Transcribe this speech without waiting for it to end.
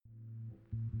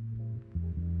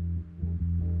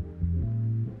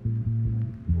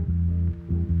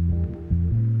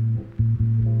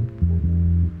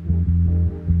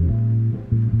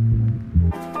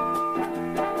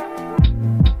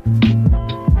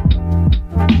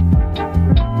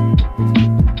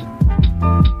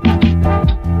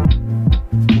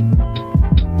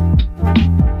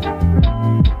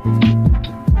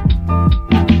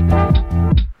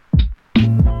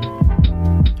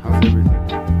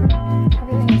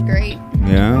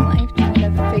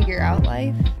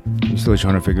Still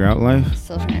trying to figure out life?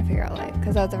 Still trying to figure out life.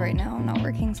 Because as of right now, I'm not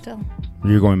working still.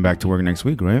 You're going back to work next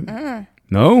week, right?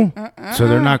 No? So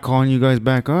they're not calling you guys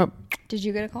back up? Did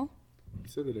you get a call? He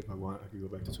said that if I want, I could go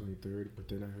back to 23rd, but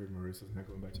then I heard Marissa's not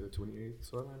going back to the 28th,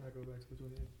 so I might not go back to the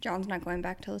 28th. John's not going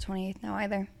back till the 28th now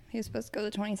either. He was supposed to go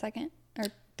the 22nd. Or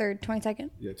 22nd?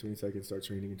 Yeah, 22nd start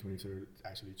training, and 23rd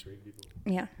actually train people.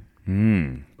 Yeah.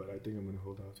 But I think I'm going to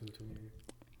hold out to the 28th.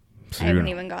 So I haven't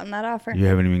even gotten that offer. You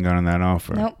haven't even gotten that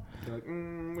offer? Nope. They're like, we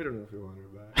don't know if we want her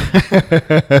back.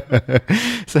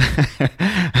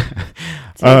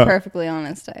 To be perfectly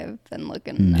honest, I've been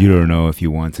looking. You don't know if you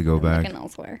want to go back? Looking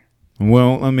elsewhere.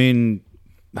 Well, I mean,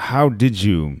 how did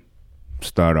you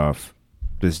start off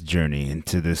this journey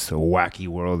into this wacky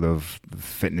world of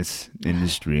fitness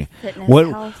industry? Fitness,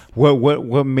 health.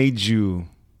 What made you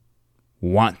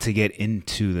want to get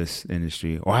into this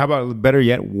industry? Or how about better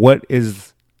yet, what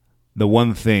is the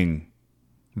one thing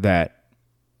that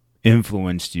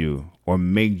influenced you or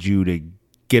made you to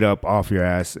get up off your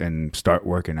ass and start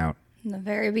working out? In the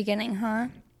very beginning, huh?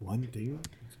 One thing?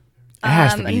 It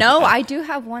has to be. No, I do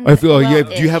have one. I feel well,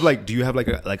 do you have like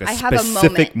a I have a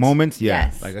specific moment? Yeah,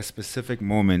 Yes. like a specific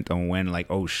moment on when like,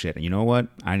 oh shit, you know what?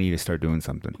 I need to start doing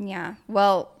something. Yeah.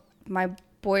 Well, my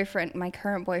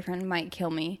current boyfriend might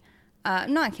kill me.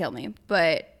 Not kill me,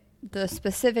 but the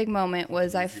specific moment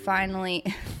was I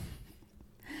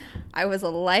was a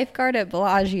lifeguard at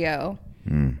Bellagio,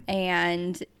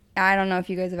 and I don't know if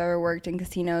you guys have ever worked in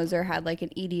casinos or had like an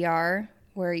EDR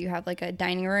where you have like a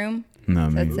dining room. No,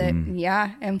 So that's it.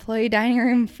 Yeah, employee dining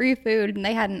room, free food, and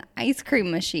they had an ice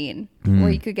cream machine where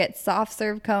you could get soft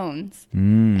serve cones.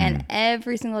 And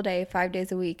every single day, 5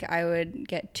 days a week, I would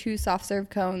get 2 soft serve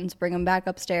cones, bring them back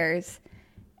upstairs,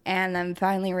 and then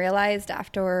finally realized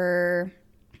after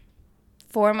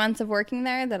 4 months of working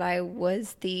there that I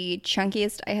was the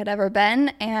chunkiest I had ever been,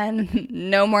 and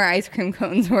no more ice cream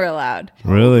cones were allowed.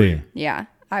 Really? Yeah,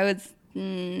 I was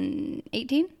 18.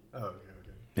 Oh, okay.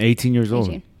 18 years old.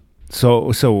 18.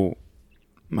 So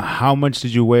how much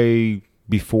did you weigh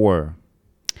before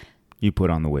you put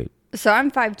on the weight? So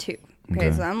I'm 5'2". Okay,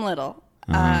 Okay. so I'm little.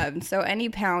 So any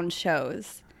pound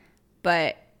shows.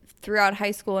 But throughout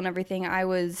high school and everything, I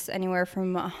was anywhere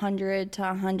from 100 to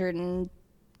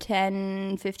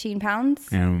 110, 15 pounds.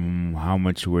 And how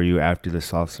much were you after the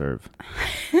soft serve?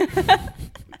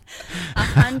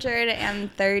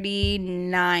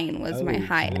 139 was my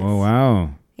highest. Oh wow.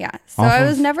 Yeah. So Off I of-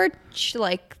 was never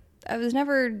I was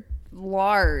never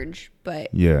large, but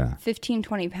Yeah. 15,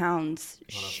 20 pounds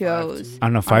shows.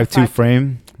 On a On 5'2"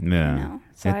 frame? Yeah. No.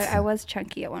 So It's- I was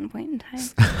chunky at one point in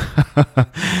time.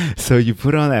 So you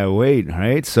put on that weight,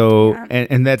 right? So Yeah.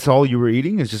 and that's all you were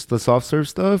eating is just the soft serve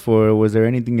stuff, or was there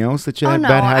anything else that you Oh, had no,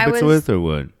 bad I habits was- with, or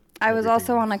what? I was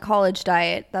also on a college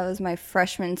diet. That was my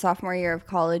freshman, sophomore year of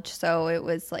college. So it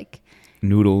was like,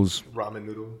 Noodles. Ramen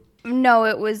noodle. no,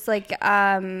 it was like,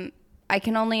 I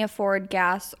can only afford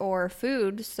gas or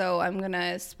food. So I'm going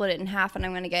to split it in half and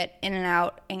I'm going to get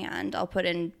In-N-Out and I'll put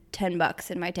in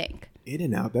 $10 in my tank.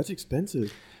 In-N-Out, that's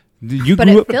expensive. Did you But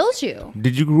grew it up? fills you.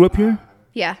 Did you grow up here?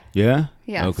 Yeah. Yeah.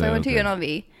 Yeah. Okay, So I went okay. to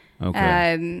UNLV.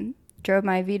 Okay. Drove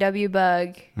my VW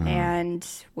Bug and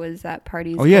was at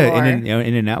parties. Oh yeah, galore.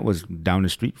 In-N-Out was down the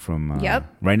street from.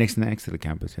 Yep. Right next to the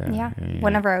campus. Yeah. Yeah.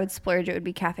 Whenever I would splurge, it would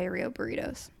be Cafe Rio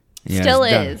burritos. Yeah, Still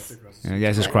it's down- is. Yeah,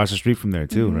 it's just across the street from there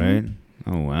too, right?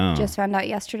 Oh wow. Just found out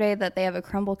yesterday that they have a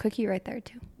crumble cookie right there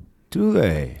too. Do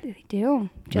they? They do.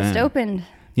 Just Man. opened.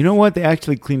 You know what? They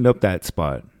actually cleaned up that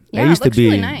spot. Yeah, it used it looks to be.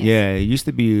 really nice. Yeah, it used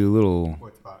to be a little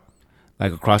What spot?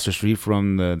 like across the street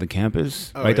from the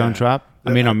campus, Oh, right down yeah. Trop. I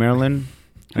mean on Maryland,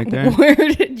 right there. Where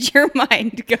did your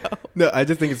mind go? No, I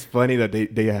just think it's funny that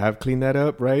they have cleaned that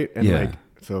up, right? And Yeah. like,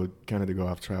 so kind of to go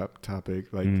off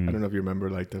topic, like, I don't know if you remember,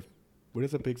 like, what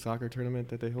is the big soccer tournament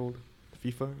that they hold?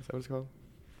 FIFA? Is that what it's called?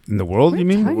 In the world, you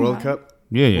mean? talking World about? Cup?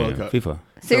 Yeah, World Cup. FIFA.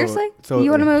 Seriously? So- you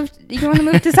want to move? You want to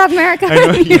move to South America?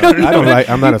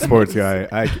 I'm not a sports guy.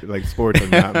 I like sports are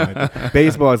not my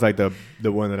baseball is like the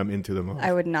one that I'm into the most.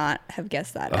 I would not have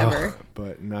guessed that ever.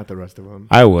 But not the rest of them.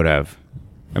 I would have.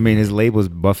 I mean, his label's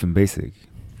buff and basic.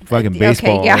 Fucking Okay,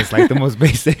 baseball yeah. is like the most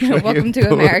basic. Welcome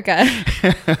to America.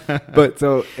 But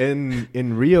so in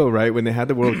Rio, right, when they had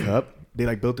the World Cup, they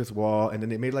like built this wall and then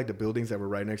they made like the buildings that were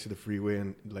right next to the freeway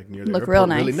and like near the Look airport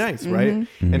real really nice. nice, right?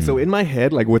 And so in my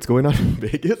head, like what's going on in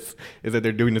Vegas is that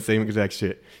they're doing the same exact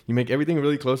shit. You make everything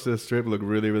really close to the strip look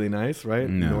really, really nice, right?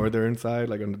 No. Northern side,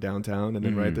 like on the downtown, and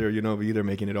then right there, they're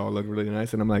making it all look really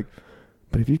nice. And I'm like,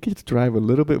 but if you could just drive a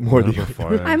little bit more the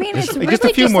other way. I mean, it's really just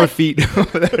a few more like, feet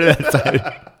over there that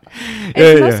side.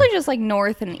 It's mostly just like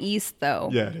north and east, though.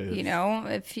 Yeah, it is. You know,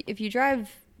 if you drive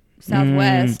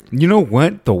southwest. You know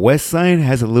what? The west side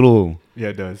has a little. Yeah,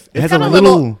 it does. It has Got a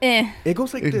little. It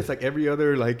goes like this, like every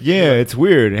other, like. Yeah, it's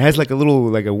weird. It has like a little,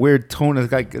 like a weird tone.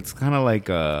 It's kind of like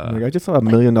Like I just saw $1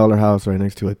 million house right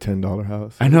next to a $10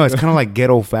 house. I know, it's kind of like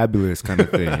ghetto fabulous kind of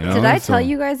thing. You know? Did I So- tell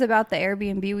you guys about the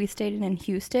Airbnb we stayed in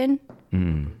Houston?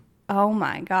 Oh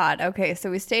my God. Okay, so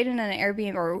we stayed in an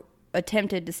Airbnb, or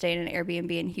attempted to stay in an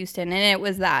Airbnb in Houston, and it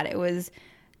was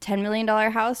 $10 million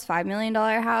house, $5 million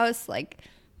house, like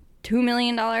 $2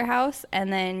 million house,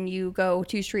 and then you go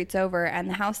 2 streets over, and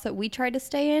the house that we tried to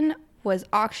stay in was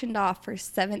auctioned off for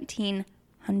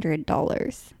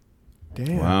 $1,700.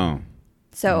 Damn. Wow.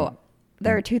 So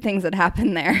there are 2 things that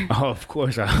happened there. Oh, of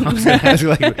course. I was gonna ask,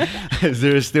 like, is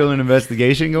there still an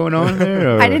investigation going on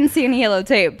there? Or? I didn't see any yellow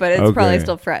tape, but it's probably Okay.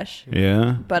 still fresh.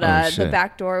 Yeah. But Oh, the shit.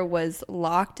 back door was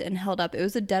locked and held up. It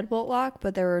was a deadbolt lock,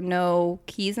 but there were no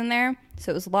keys in there.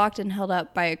 So it was locked and held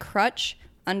up by a crutch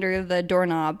under the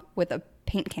doorknob with a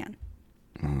paint can.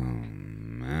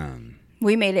 Man.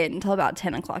 We made it until about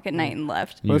 10 o'clock at night and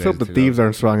left. You Let's hope guys the did thieves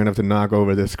aren't strong enough to knock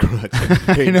over this crutch.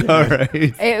 I know, right?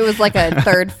 It was like a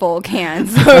third full can,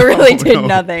 so it really did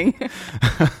nothing.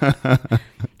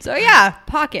 So yeah,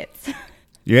 pockets.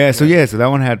 Yeah, so that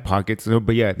one had pockets. So,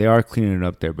 but yeah, they are cleaning it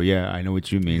up there. But yeah, I know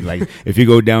what you mean. Like if you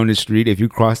go down the street, if you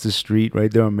cross the street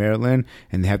right there on Maryland,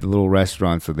 and they have the little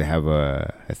restaurant, so they have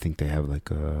I think they have like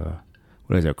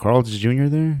what is it, Carl's Jr.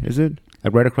 there? Is it?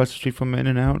 Like right across the street from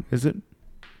In-N-Out, is it?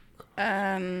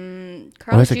 Carl's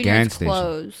that's a Jr. gas is station.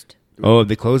 closed. Oh,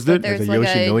 they closed But it? there's There's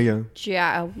a like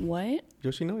Yoshinoya. what?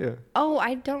 Yoshinoya. Oh,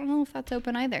 I don't know if that's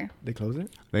open either. They close it?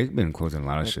 They've been closing a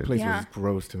lot of That shit. place Yeah. was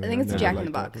gross to me. I think it's never Jack in liked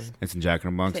the that Box. place. It's in Jack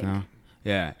in the Box Think. now?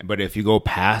 Yeah, but if you go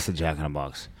past the Jack in the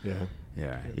Box, Yeah.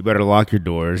 yeah, you better lock your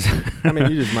doors. I mean,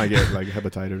 you just might get like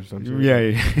hepatitis or something.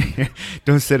 Yeah,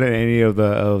 don't sit on any of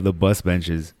the bus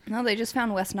benches. No, they just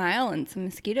found West Nile and some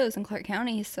mosquitoes in Clark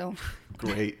County, so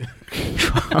Great.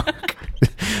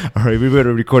 All right, we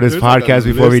better record this There's like a podcast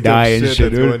before we list of die and shit,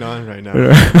 that's dude. going on right now.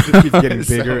 It just keeps getting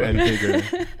bigger and bigger.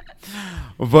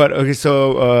 But okay,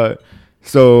 so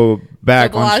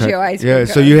back The on Bellagio track. ice cream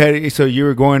Yeah, so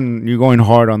you're going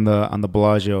hard on the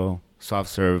Bellagio soft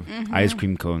serve ice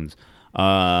cream cones,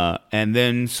 and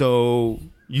then so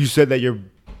you said that your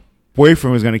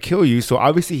boyfriend was gonna kill you. So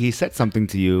obviously he said something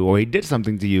to you, or he did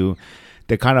something to you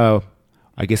that kind of,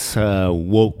 I guess,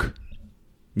 woke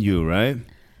you, right?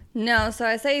 No, so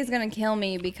I say he's going to kill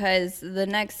me because the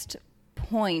next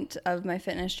point of my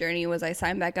fitness journey was I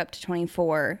signed back up to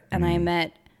 24 and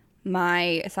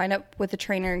I signed up with a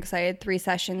trainer because I had 3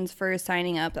 sessions for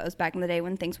signing up. That was back in the day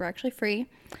when things were actually free.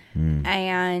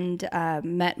 And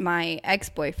met my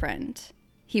ex-boyfriend.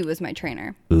 He was my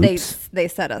trainer. Oops. They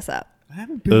set us up. I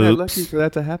haven't been that Oops. lucky for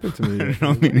that to happen to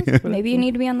me. Maybe you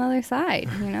need to be on the other side,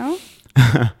 you know?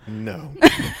 No.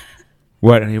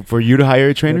 What, for you to hire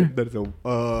a trainer? That is a.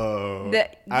 Oh.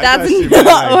 That's I thought she not meant,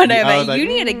 what I was meant. like, You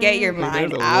need to get your like,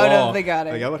 mind there's a out wall. of the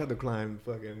gutter. Like I would have to climb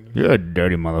fucking. You're a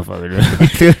dirty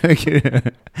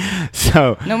motherfucker.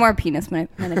 So No more penis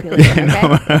manipulation,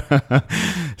 okay?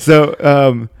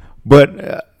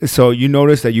 So you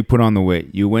noticed that you put on the weight.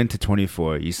 You went to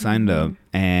 24. You signed up,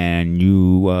 and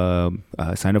you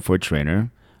signed up for a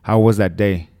trainer. How was that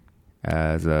day,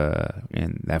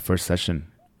 in that first session?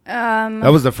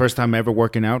 That was the first time ever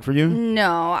working out for you.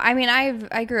 No, I mean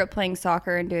I grew up playing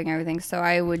soccer and doing everything, so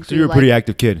I would. So you're a pretty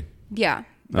active kid. Yeah,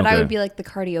 but I Okay. would be like the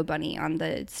cardio bunny on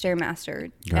the Stairmaster,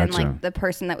 and Gotcha. like the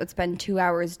person that would spend 2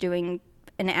 hours doing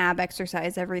an ab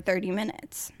exercise every 30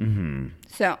 minutes. Mm-hmm.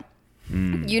 So,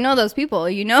 you know those people.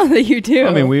 You know that you do.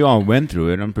 I mean, we all went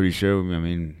through it. I'm pretty sure. I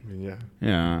mean, Yeah.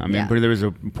 yeah. I mean, Yeah. there was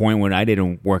a point when I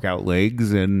didn't work out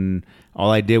legs, and all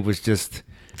I did was just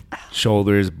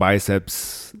shoulders,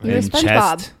 biceps, You were and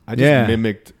SpongeBob. chest. I just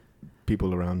mimicked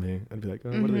people around me. I'd be like, oh,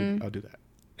 what do they? I'll do that.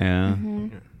 Yeah.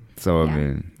 So Yeah. I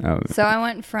mean, So I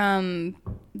went from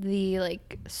the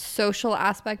like social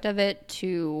aspect of it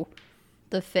to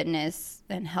the fitness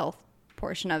and health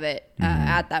portion of it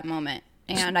at that moment,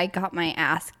 and I got my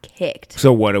ass kicked.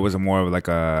 so what? It was more of like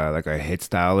a hit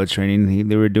style of training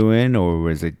they were doing, or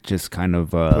was it just kind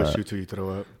of Push you till you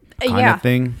throw up. kind Yeah, of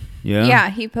thing? Yeah. yeah.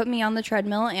 He put me on the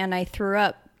treadmill, and I threw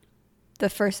up the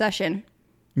first session.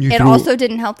 You It threw- also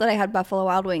didn't help that I had Buffalo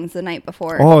Wild Wings the night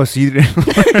before. Oh, so you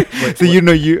didn't. So you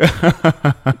know you.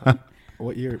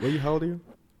 What year? How old are you?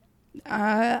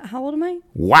 How old am I?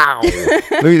 Wow. Look at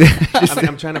that.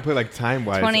 I'm trying to put like time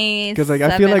wise. 27 like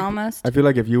I feel like almost. I feel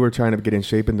like if you were trying to get in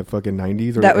shape in the fucking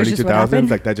 90s or That was early just what 2000s, happened?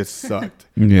 like that just sucked.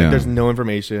 Yeah. Like, there's no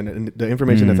information, and the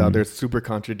information that's out there is super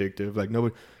contradictive. Like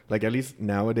nobody, Like at least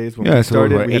nowadays when Yeah, we so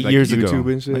started, what, we had 8 like years YouTube ago.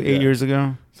 and shit. Like 8 years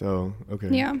ago. So okay.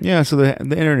 Yeah. Yeah, so the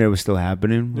internet was still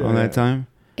happening on Yeah. that time.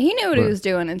 He knew what he But- was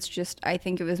doing. It's just, I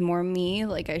think it was more me.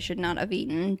 Like, I should not have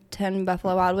eaten 10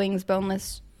 Buffalo Wild Wings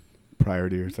boneless. Prior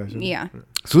to your session. Yeah.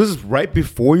 So this is right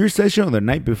before your session or the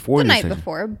night before The your night session?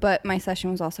 before, but my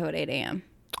session was also at 8 a.m.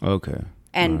 Okay.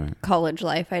 And Alright. college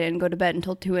life, I didn't go to bed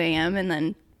until 2 a.m. And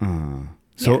then,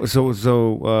 So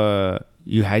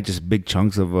you had just big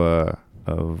chunks of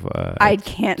I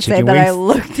can't say chicken that I wings?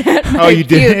 looked at Oh, my you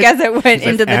didn't? puke as it went She's, like,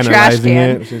 into the trash analyzing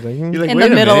can it. She's like, You're like, in "Wait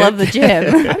the a middle minute." of the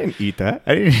gym. I didn't eat that.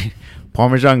 I didn't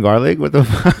Parmesan garlic. What the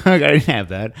fuck? I didn't have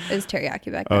that. It was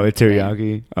teriyaki back then. Oh, it's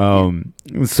teriyaki.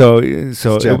 So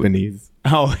It's Japanese.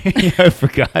 Oh, yeah, I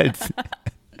forgot.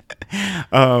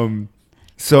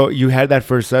 So you had that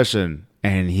first session,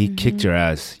 and he kicked your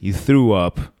ass. You threw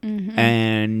up,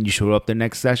 and you showed up the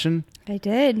next session. I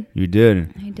did. You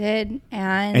did, I did.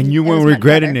 and you it weren't was much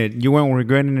regretting better. it. You weren't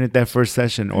regretting it that first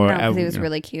session, or No, because he was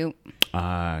really cute.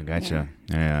 gotcha.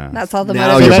 Yeah, That's all the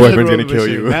Now motivation. your that's boyfriend's the gonna kill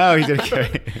you. Now he's gonna kill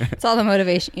you. That's all the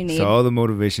motivation you need. So all the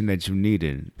motivation that you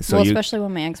needed. So well, you, especially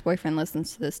when my ex-boyfriend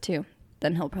listens to this too.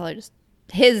 Then he'll probably just,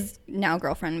 his now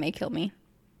girlfriend may kill me.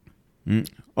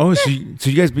 oh, so you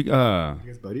guys be You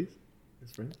guys buddies?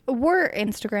 His friends? We're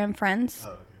Instagram friends.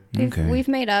 Okay. We've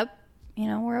made up. You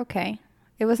know, we're okay.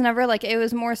 It was never like, it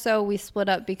was more so we split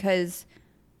up because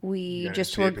we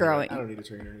just were growing. I don't need a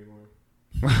trainer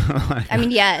anymore. I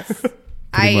mean, yes.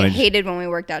 I much. hated when we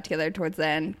worked out together towards the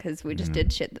end because we just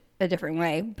did shit a different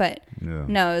way. But Yeah.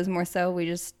 no, it was more so we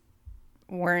just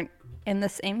weren't in the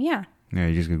same, Yeah,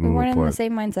 you just gonna we go weren't in the apart.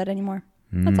 same mindset anymore.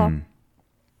 That's all.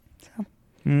 So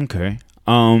Okay.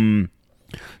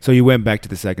 So you went back to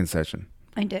the second session,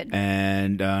 I did.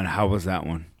 and how was that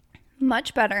one?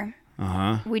 Much better.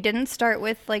 Uh-huh. We didn't start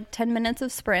with like 10 minutes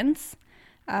of sprints.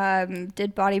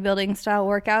 Did bodybuilding style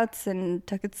workouts and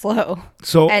took it slow.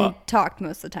 So And talked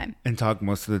most of the time. and talk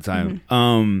most of the time.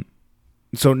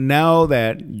 So now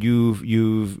that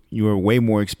you are way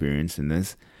more experienced in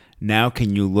this, now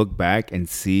can you look back and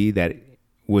see that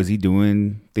was he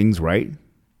doing things right?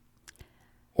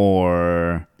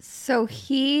 Or So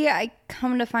I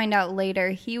come to find out later,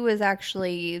 he was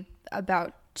actually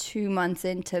about 2 months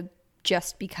into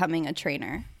just becoming a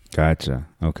trainer. gotcha.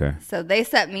 Okay. So they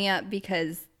set me up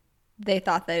because they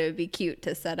thought that it would be cute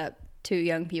to set up two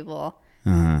young people.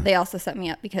 They also set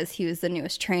me up because he was the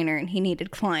newest trainer and he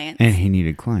needed clients. And he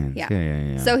needed clients. Yeah.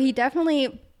 Yeah. So he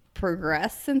definitely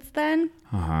progressed since then.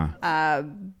 Uh-huh.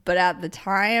 But at the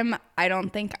time, I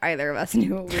don't think either of us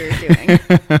knew what we were doing.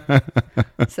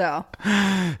 So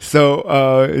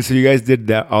So you guys did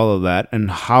that, all of that, and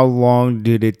how long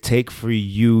did it take for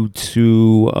you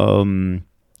to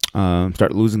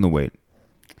start losing the weight?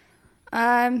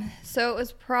 so it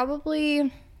was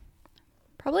probably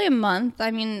a month. I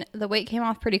mean, the weight came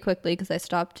off pretty quickly because I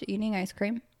stopped eating ice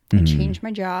cream. I changed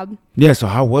my job. Yeah. So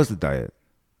how was the diet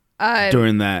Uh,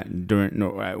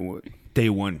 day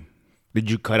one? Did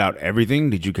you cut out everything?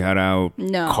 Did you cut out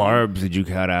No. carbs? Did you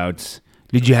cut out?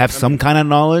 Did you have some kind of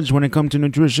knowledge when it comes to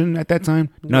nutrition at that time?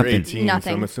 You're Nothing. 18,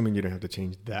 Nothing. So I'm assuming you didn't have to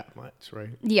change that much, right?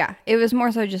 Yeah, it was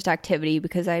more so just activity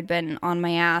because I'd been on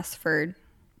my ass for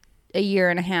a year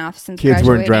and a half since Kids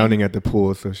weren't graduating. drowning at the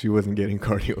pool, so she wasn't getting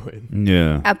cardio in.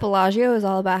 Yeah. At Bellagio, it was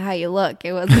all about how you look.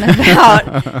 It wasn't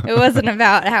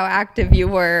about how active you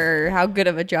were or how good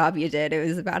of a job you did. It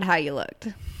was about how you looked.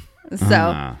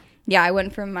 So yeah, I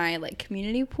went from my like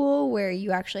community pool where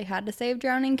you actually had to save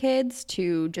drowning kids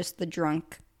to just the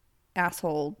drunk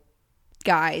asshole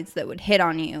guys that would hit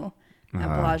on you at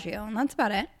Bellagio, and that's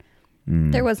about it.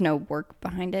 There was no work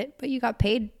behind it, but you got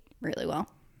paid really well.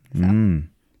 So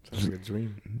Sounds like a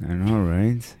dream. I know,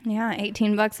 right? yeah,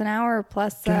 $18 an hour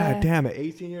plus God damn it,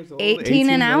 18 years old. 18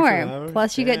 an bucks hour.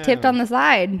 Plus you get tipped on the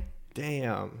side.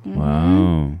 Damn.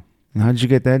 Wow. How'd you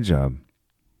get that job?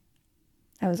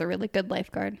 I was a really good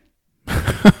lifeguard.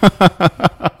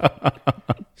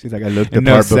 She's like, I looked the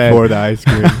Enough part said. before the ice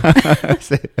cream.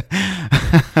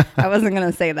 I wasn't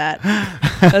gonna say that.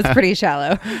 That's pretty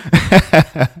shallow.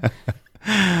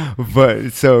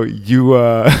 But so you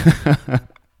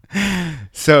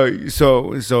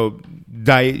so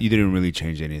diet, you didn't really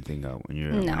change anything out when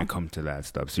No. when it comes to that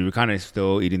stuff. So you were kind of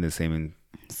still eating the same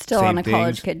Still Same on a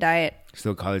college things. kid diet.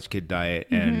 still college kid diet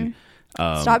and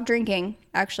Stop drinking.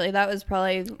 Actually, that was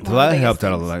probably one of the so that biggest helped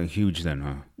out a things. lot, huge then,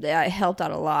 huh? Yeah, it helped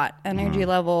out a lot. Energy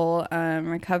level,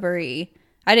 recovery.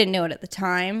 I didn't know it at the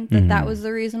time that was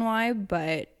the reason why,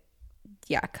 but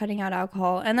yeah, cutting out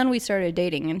alcohol. And then we started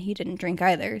dating and he didn't drink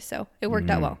either, so it worked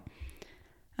out well.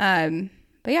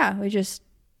 But yeah, we just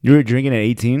You were drinking at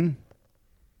 18?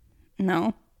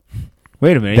 no.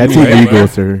 Wait a minute. That's you- illegal,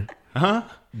 sir. Huh?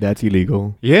 That's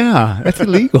illegal. Yeah, that's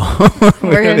illegal.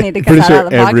 We're gonna need to cut Pretty that sure out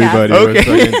of the podcast. everybody was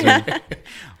fucking drunk.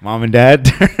 Mom and Dad.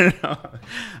 turn it off.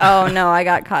 Oh no, I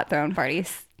got caught throwing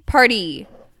parties. Party.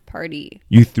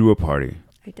 You threw a party.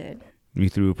 I did. You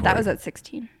threw a party. That was at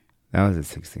 16. That was at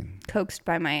 16. Coaxed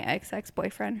by my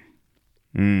ex-boyfriend.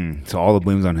 So all the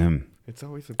blame's on him. It's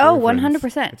always the Oh, boyfriends.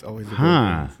 100%. It's always the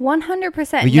Huh. boyfriends.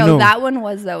 100%. But you No, know- that one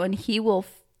was though, and he will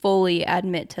fully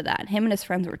admit to that. Him and his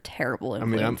friends were terrible I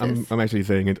mean, influences. I'm actually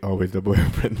saying it's always the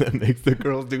boyfriend that makes the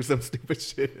girls do some stupid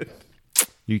shit.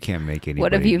 You can't make anybody.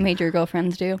 What have you made your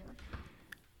girlfriends do?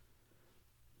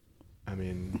 I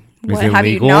mean, Is What it have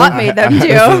you legal? not made them Is it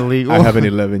do? illegal? I have an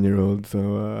 11-year-old,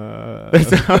 so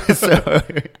So-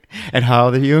 and how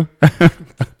old are you?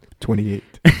 28.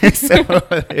 So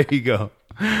there you go.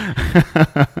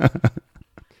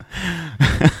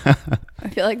 I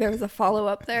feel like there was a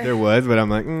follow-up there. There was, but I'm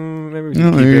like, maybe we should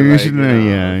No, keep it you like, should you know, know,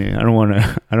 yeah. I don't want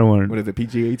to. I don't want. What is it,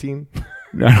 PG-18?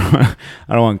 I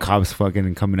don't want cops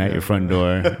fucking coming at your front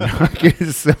door.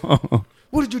 So,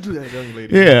 What did you do that young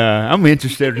lady? yeah, I'm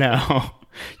interested now.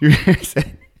 You're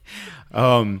saying,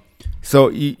 so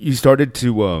you started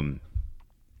to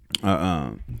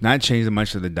not change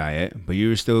much of the diet, but you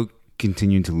were still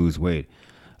continuing to lose weight.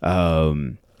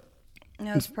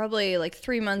 It was probably like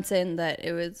 3 months in that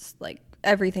it was like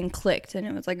everything clicked, and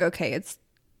it was like, okay, it's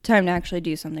time to actually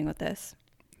do something with this.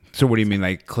 So what do you mean,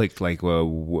 like clicked? Like,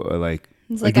 like,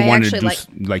 It's like like you I wanted to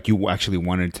actually do, like you actually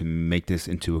wanted to make this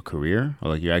into a career, or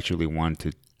like you actually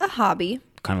wanted A hobby.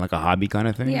 kind of like a hobby kind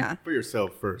of thing? Yeah. For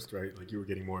yourself first, right? Like you were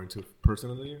getting more into it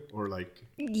personally, or like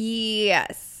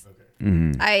Yes.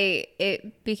 Mm-hmm.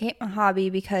 It became a hobby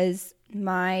because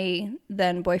my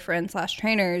then boyfriend /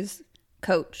 trainer's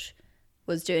coach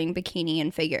was doing bikini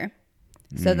and figure.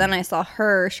 So then I saw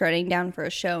her shredding down for a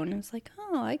show, and I was like,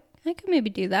 oh, I could maybe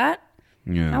do that.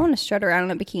 Yeah. I want to shred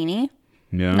around in a bikini.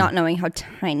 Yeah. Not knowing how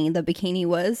tiny the bikini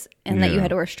was and that you Yeah. had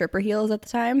to wear stripper heels at the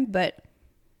time, but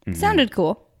it sounded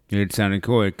cool. It sounded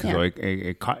cool because Yeah. like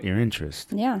it caught your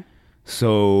interest. Yeah.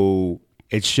 So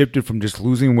it shifted from just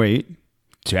losing weight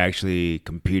to actually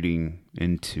competing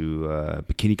into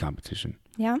bikini competition.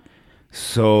 Yeah.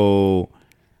 So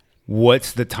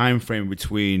what's the time frame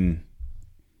between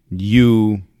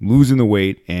you losing the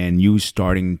weight and you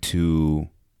starting to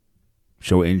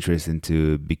show interest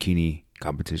into bikini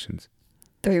competitions?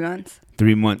 3 months.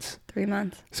 3 months. 3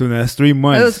 months. So that's 3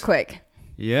 months. It was quick.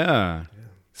 Yeah.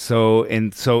 So in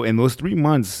those 3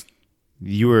 months,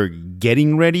 you were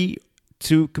getting ready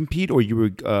to compete, or you were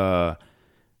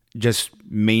just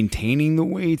maintaining the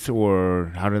weight,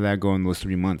 or how did that go in those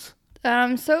 3 months?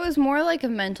 So it was more like a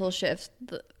mental shift.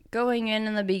 Going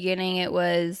in the beginning, it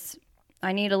was,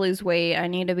 I need to lose weight. I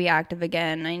need to be active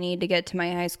again. I need to get to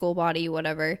my high school body,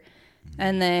 whatever.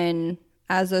 And then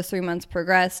as those 3 months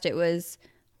progressed, it was,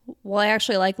 well, I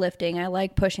actually like lifting. I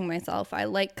like pushing myself. I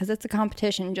like, because it's a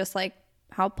competition, just like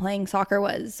how playing soccer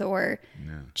was, or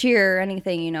cheer or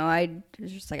anything, you know. I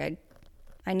was just like,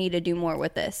 I need to do more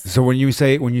with this. So when you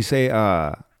say you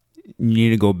need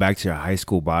to go back to your high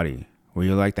school body, were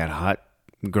you like that hot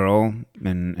girl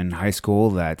in high school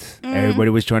that everybody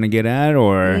was trying to get at,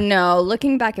 or No,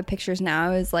 looking back at pictures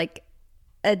now, I was like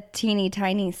a teeny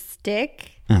tiny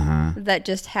stick that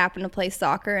just happened to play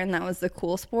soccer, and that was the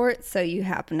cool sport. So you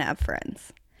happen to have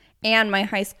friends. And my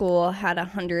high school had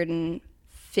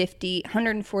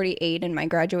 148 in my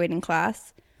graduating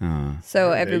class.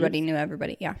 So everybody knew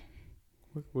everybody. Yeah.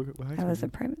 what high I school? was a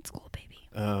private school baby.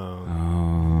 Oh,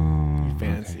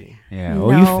 fancy. yeah? No,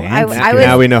 Oh, you fancy. I was-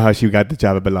 Now we know how she got the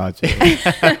job at Bellagio. You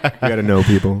gotta know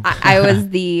people. I was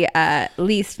the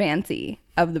least fancy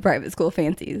of the private school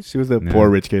fancies. She was a poor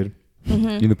rich kid.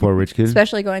 You the poor rich kid.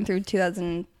 Especially going through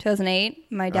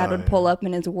 2008, my dad would pull up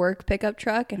in his work pickup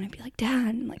truck, and I'd be like,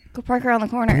 "Dad, like, go park around the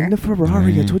corner." Bring the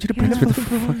Ferrari. I told you to bring the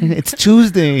Ferrari. It's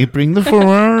Tuesday. Bring the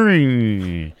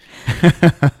Ferrari.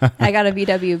 I got a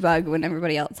VW Bug when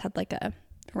everybody else had like a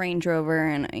Range Rover,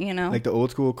 and you know, Like the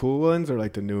old school cool ones, or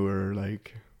like the newer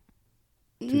like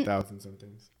 2000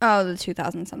 somethings. oh, the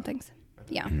 2000 somethings.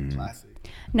 Yeah. Classic.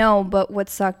 No, but what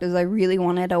sucked is I really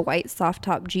wanted a white soft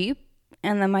top Jeep,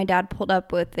 and then my dad pulled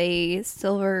up with a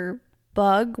silver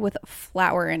Bug with a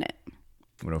flower in it.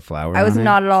 With a flower. I was on it?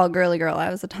 not at all a girly girl. I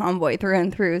was a tomboy through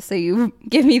and through. So you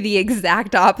give me the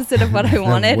exact opposite of what I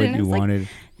wanted, What and you it's like, wanted.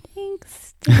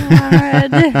 thanks,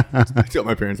 Dad. I told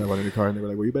my parents I wanted a car, and they were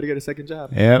like, "Well, you better get a second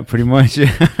job." Yeah, pretty much.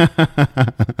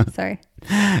 Sorry.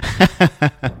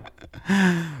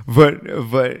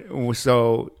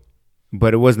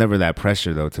 But it was never that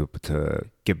pressure though to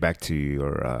get back to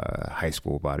your high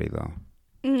school body though.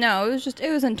 No, it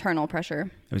was internal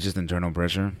pressure. It was just internal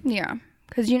pressure. Yeah.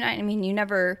 Because you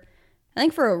never. I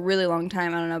think for a really long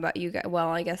time, I don't know about you guys. Well,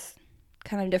 I guess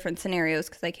kind of different scenarios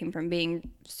because I came from being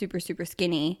super, super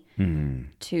skinny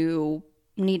to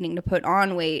needing to put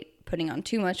on weight, putting on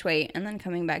too much weight, and then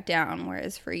coming back down.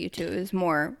 Whereas for you two, it was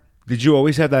more. Did you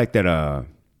always have like that?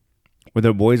 Where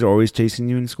the boys are always chasing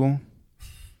you in school?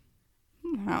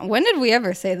 When did we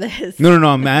ever say this? No.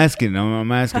 I'm asking.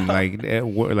 I'm asking.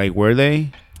 Like were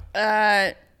they?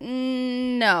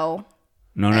 No.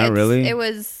 No, not really. It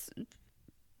was.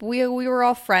 We were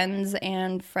all friends,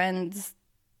 and friends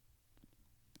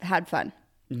had fun.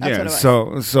 That's what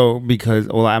it was. So because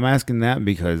I'm asking that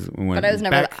because but I was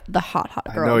never the hot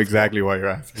girl. I know exactly why you're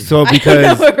asking. So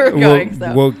because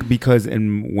because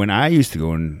when I used to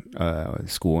go in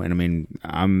school, and I mean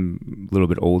I'm a little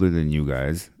bit older than you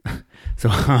guys, so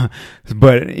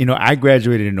but I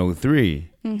graduated in 2003.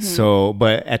 Mm-hmm. So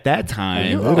but at that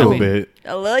time a little bit.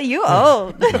 A little you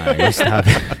old. You stop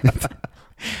it.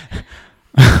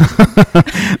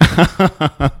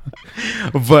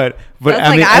 but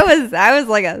I was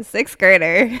like a sixth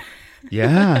grader.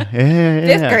 Yeah.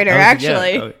 Fifth grader,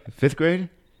 actually. Fifth grade?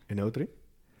 In 03?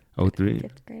 03.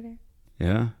 Fifth grader.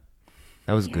 Yeah.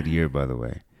 That was a good year, by the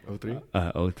way. 03?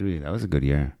 03. That was a good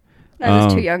year. I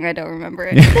was too young. I don't remember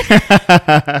it.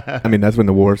 I mean, that's when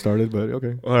the war started, but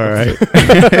okay. All right.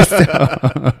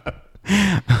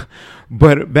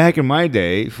 But back in my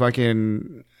day,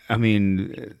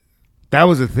 that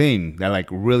was a thing that like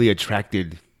really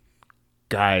attracted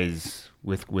guys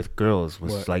with girls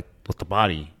was like with the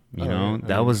body,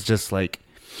 that was just like,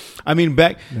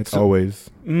 back. That's always.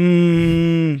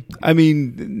 Now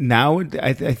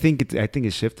I think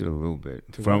it shifted a little bit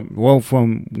from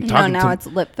talking now it's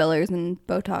lip fillers and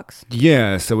Botox.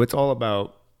 Yeah, so it's all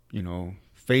about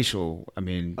facial.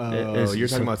 You're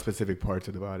talking about specific parts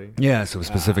of the body. Yeah, so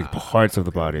specific parts of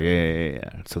the body.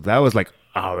 Yeah. So that was like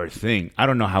our thing. I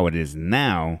don't know how it is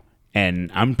now, and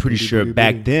I'm pretty sure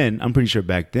back then,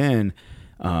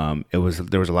 there was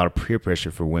a lot of peer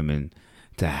pressure for women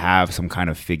to have some kind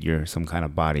of figure, some kind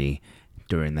of body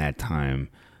during that time.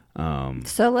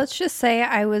 So let's just say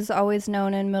I was always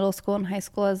known in middle school and high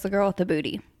school as the girl with the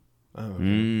booty. Oh.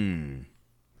 Okay.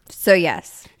 So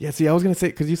yes. Yeah. See, I was gonna say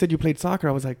because you said you played soccer.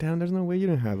 I was like, damn, there's no way you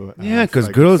didn't have a. Yeah, because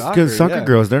soccer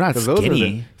girls, they're not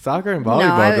skinny. Soccer and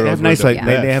volleyball girls. They have nice, they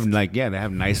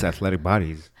have nice athletic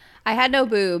bodies. I had no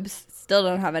boobs. Still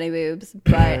don't have any boobs,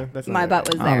 but my butt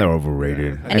was there. They're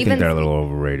overrated. Yeah. I think they're a little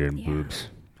overrated. Boobs.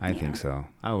 I think so.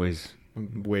 I'm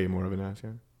way more of an ass.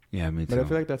 Yeah, me too. But I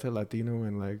feel like that's a Latino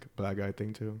and like black guy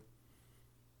thing too.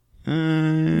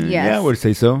 Yes. Yeah, I would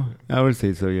say so.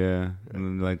 Yeah.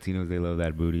 And the Latinos, they love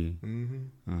that booty.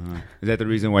 Mm-hmm. Is that the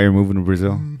reason why you're moving to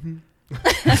Brazil? Mm-hmm.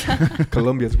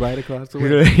 Colombia's right across the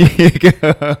way.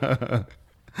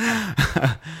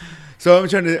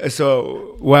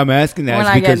 So what I'm asking that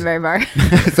is because very far.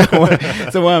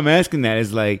 so what I'm asking that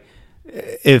is like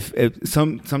if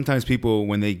sometimes people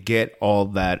when they get all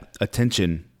that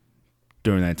attention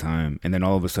during that time, and then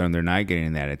all of a sudden they're not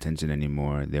getting that attention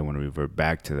anymore, they want to revert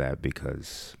back to that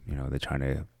because they're trying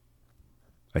to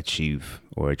achieve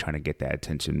or trying to get that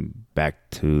attention back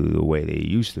to the way they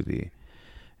used to be.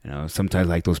 Sometimes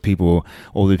like those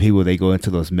older people, they go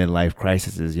into those midlife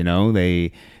crises.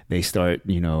 They start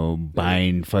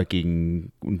buying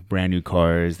fucking brand new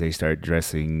cars. They start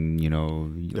dressing a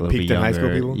little bit younger. High school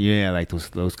people? Yeah, like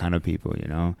those kind of people.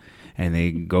 And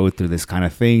they go through this kind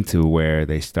of thing to where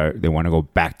they want to go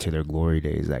back to their glory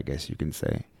days, I guess you can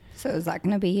say. So is that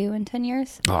going to be you in 10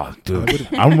 years? Oh, dude.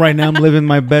 I'm living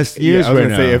my best years I was right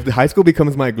gonna now. say, if the high school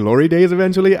becomes my glory days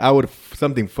eventually,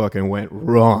 something fucking went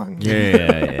wrong.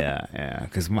 Yeah.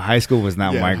 Because my high school was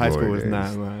not my glory days. High school was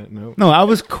not my, no. No, I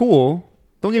was cool.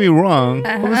 Don't get me wrong.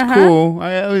 I was cool.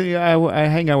 I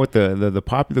hang out with the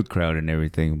popular crowd and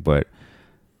everything, but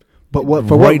what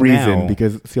for what reason?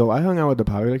 Because I hung out with the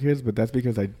popular kids, but that's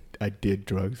because I did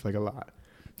drugs like a lot.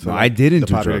 So no, I didn't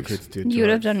do drugs. Kids did you would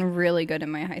have done really good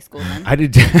in my high school then. I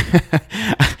did.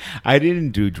 I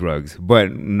didn't do drugs,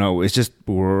 but no, it's just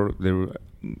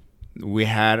we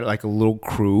had like a little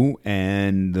crew,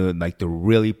 and the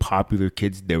really popular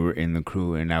kids, they were in the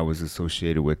crew, and I was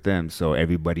associated with them, so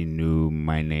everybody knew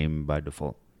my name by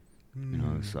default.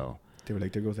 So they were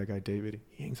like, there goes that guy David.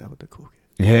 He hangs out with the cool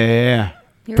kids. Yeah.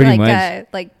 You were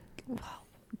like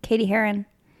Katie Heron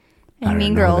and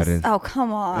Mean Girls. Oh,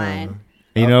 come on.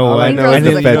 You know what? I know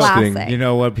the fetch thing. You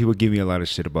know what? People give me a lot of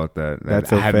shit about that.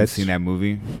 That's I haven't seen that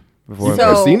movie before. You've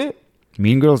never seen it?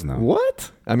 Mean Girls? No.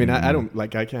 What? I mean, I don't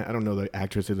like. I don't know the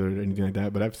actresses or anything like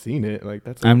that, but I've seen it. Like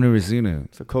I've never seen it.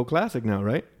 It's a cult classic now,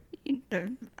 right?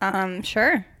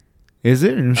 Sure. Is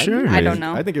it? I'm sure. I don't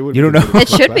know. I think it would. You don't know? It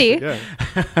should be. Yeah.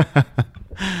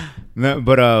 No,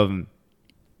 but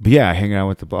yeah, I hang out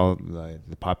with the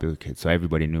popular kids, so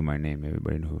everybody knew my name.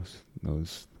 Everybody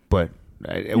knows. But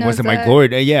it wasn't my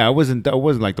glory. Yeah, I wasn't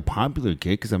like the popular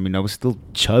kid because I mean I was still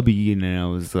chubby and I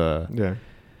was Yeah.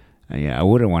 I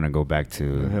wouldn't want to go back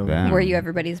to hell that. Were you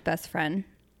everybody's best friend?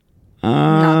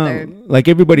 Like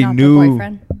everybody Not knew the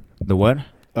boyfriend? the what?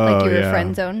 Like you were yeah.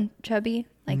 friend zone chubby?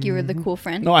 Like you were the cool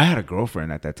friend? No, I had a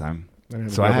girlfriend at that time.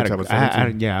 So I had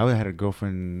a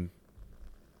girlfriend.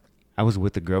 I was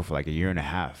with the girl for like a year and a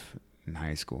half in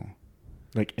high school.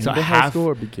 Like in So high half- school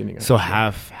or beginning? So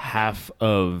half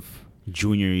of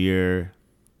junior year,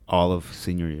 all of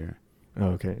senior year, Oh,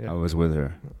 okay. I Yeah. was with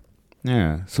her.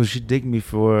 Yeah, so she digged me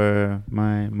for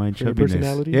my For your chubbiness.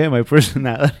 personality? Yeah, my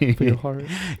personality. For your heart.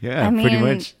 Yeah, I mean, pretty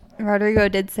much. Rodrigo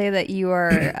did say that you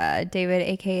are David,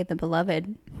 aka the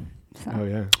Beloved. So. Oh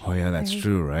yeah. Oh yeah, that's Right.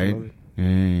 true, right? Beloved.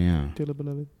 Yeah. Taylor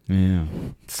beloved. Yeah.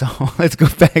 So let's go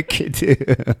back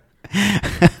to.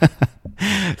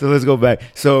 So let's go back.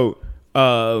 So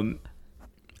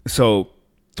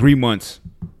 3 months.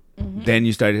 Mm-hmm. Then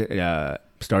you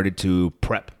started to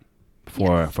prep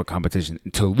for competition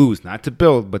to lose, not to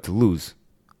build, but to lose.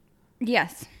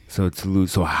 Yes. So to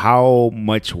lose. So how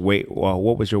much weight?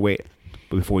 What was your weight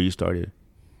before you started?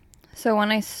 So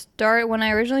when I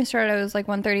originally started, I was like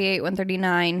 138,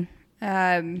 139.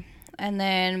 And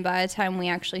then by the time we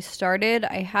actually started,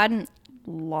 I hadn't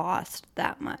lost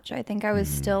that much. I think I was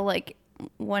still like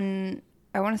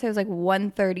I want to say it was like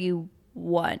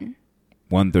 131.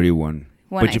 131.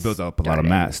 When But you I built up a lot of started.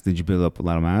 mass. Did you build up a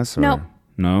lot of mass? Or? Nope.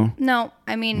 No? No,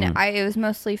 I mean, it was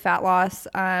mostly fat loss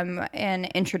and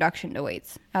introduction to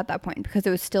weights at that point because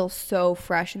it was still so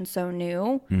fresh and so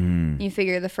new. You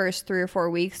figure the first 3 or 4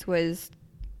 weeks was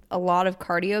a lot of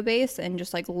cardio base and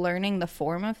just like learning the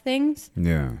form of things.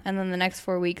 Yeah. And then the next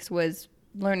 4 weeks was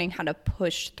learning how to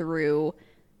push through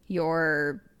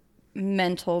your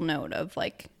mental note of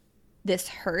like, this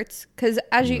hurts. Because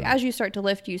as you start to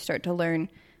lift, you start to learn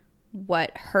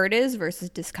what hurt is versus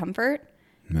discomfort.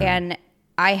 And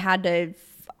I had to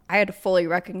fully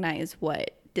recognize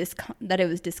that it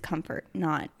was discomfort,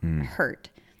 not hurt.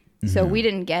 So we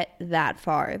didn't get that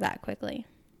far that quickly.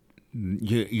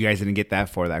 You guys didn't get that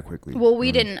far that quickly. Well,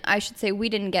 we didn't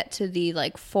get to the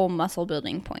like full muscle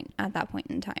building point at that point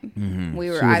in time. We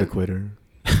were She was a quitter.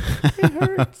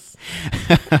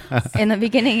 in the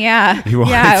beginning, yeah. You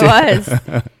Yeah, it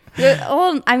was.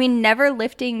 Well, I mean, never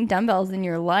lifting dumbbells in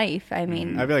your life. I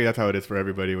mean, I feel like that's how it is for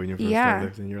everybody when you first Yeah. start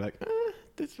lifting. You're like,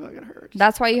 this fucking hurts.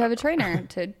 that's why you have a trainer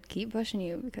to keep pushing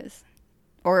you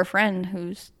or a friend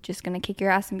who's just going to kick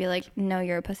your ass and be like, no,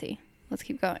 you're a pussy. Let's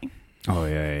keep going. Oh,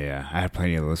 yeah. I had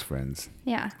plenty of those friends.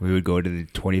 Yeah. We would go to the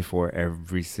 24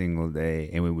 every single day,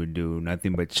 and we would do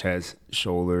nothing but chest,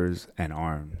 shoulders, and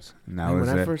arms. And that And was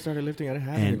when I it. first started lifting, I didn't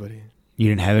have And- anybody. You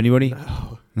didn't have anybody?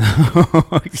 No.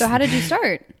 So how did you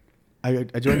start? I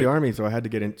joined the army, so I had to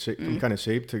get in some kind of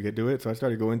shape to do it. So I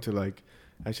started going to like,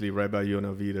 actually right by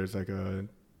UNLV, there's like a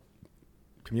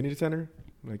community center,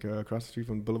 like across the street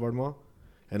from Boulevard Mall.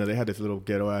 And they had this little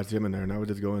ghetto ass gym in there, and I would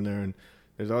just go in there, and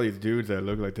there's all these dudes that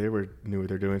look like they knew what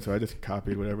they're doing. So I just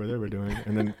copied whatever they were doing,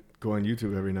 and then go on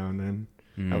YouTube every now and then.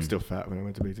 I was still fat when I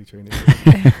went to basic training.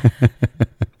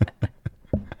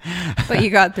 But you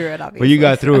got through it, obviously. Well, you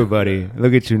got through it, buddy.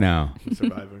 Look at you now.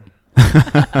 Survivor.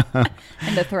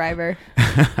 And a thriver.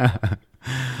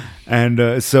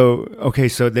 And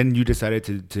so then you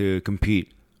decided to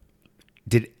compete.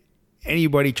 Did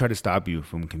anybody try to stop you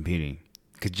from competing?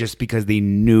 Just because they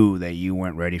knew that you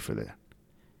weren't ready for that?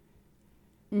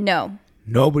 No.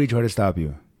 Nobody tried to stop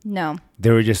you. No.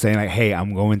 They were just saying like, "Hey,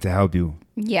 I'm going to help you."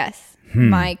 Yes.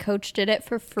 My coach did it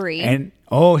for free. And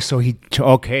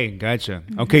okay, gotcha.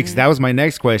 Okay, because that was my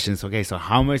next question. So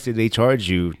how much did they charge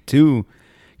you to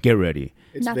get ready?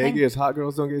 It's Nothing. Vegas. Hot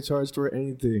girls don't get charged for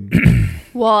anything.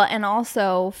 Well, and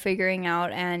also figuring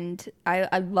out, and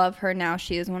I love her now.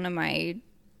 She is one of my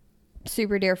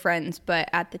super dear friends, but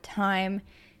at the time,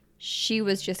 she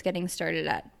was just getting started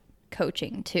at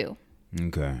coaching too.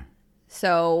 Okay.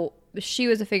 So she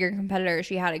was a figure competitor.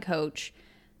 She had a coach,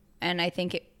 and I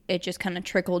think it just kind of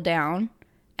trickled down.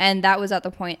 And that was at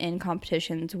the point in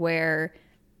competitions where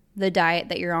the diet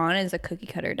that you're on is a cookie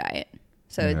cutter diet.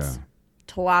 So it's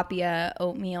tilapia,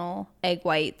 oatmeal, egg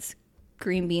whites,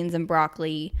 green beans and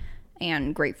broccoli,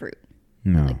 and grapefruit.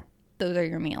 No. Those are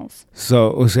your meals.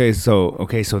 So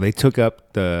they took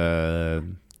up the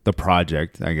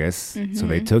project, I guess. So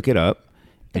they took it up,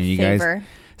 and you favor. guys.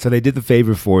 So they did the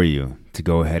favor for you to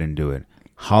go ahead and do it.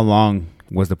 How long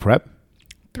was the prep?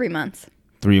 3 months.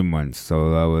 3 months.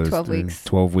 So that was 12 weeks.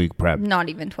 12-week prep. Not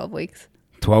even 12 weeks.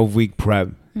 12-week prep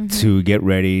to get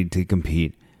ready to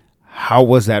compete. how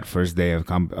was that first day of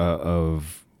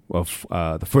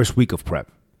the first week of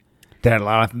prep? Did a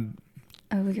lot of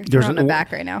Oh, you're There's throwing it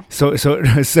back right now. so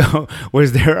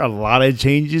was there a lot of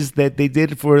changes that they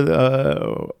did for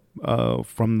the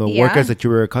from the Yeah. workouts that you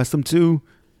were accustomed to?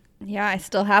 Yeah, I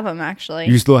still have them actually.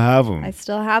 You still have them. I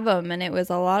still have them, and it was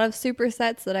a lot of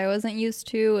supersets that I wasn't used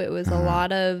to. It was a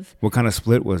lot of. What kind of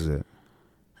split was it?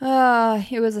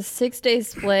 It was a 6-day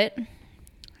split.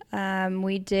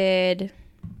 We did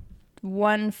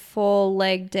one full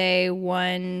leg day,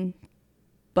 one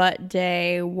butt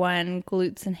day, one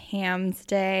glutes and hams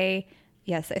day.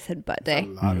 Yes, I said butt day.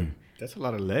 That's a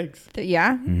lot of legs.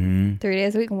 Yeah, 3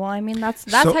 days a week. Well, I mean that's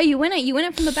So- how you win it. You win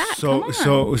it from the back. Come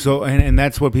on. And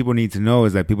that's what people need to know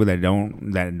is that people that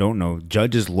don't know,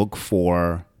 judges look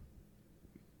for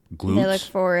glutes. They look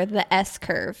for the S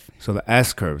curve. So the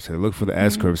S curve. So they look for the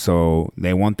S curve. So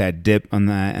they want that dip on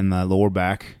that in the lower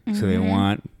back. So they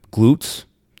want glutes.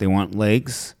 They want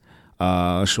legs.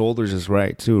 Shoulders is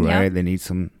right too, Yeah. right? They need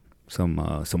some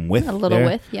width. A little there.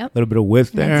 width, yep. A little bit of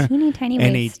width And a there. teeny tiny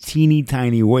and waist. a teeny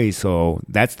tiny waist. So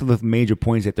that's the major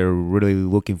points that they're really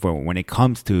looking for when it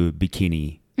comes to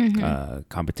bikini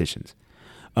competitions.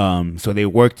 So they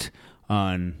worked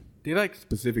on. They like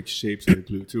specific shapes of the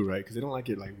glute too, right? Because they don't like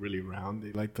it like really round.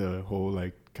 They like the whole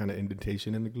like kind of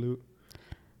indentation in the glute.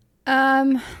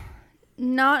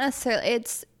 Not necessarily.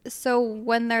 It's so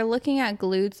when they're looking at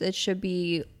glutes, it should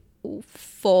be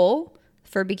full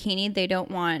for bikini. They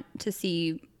don't want to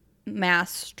see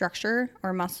mass structure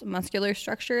or muscular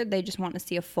structure. They just want to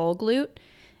see a full glute,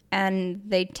 and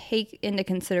they take into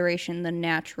consideration the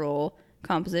natural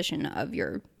composition of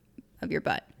your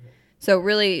butt. So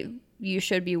really, you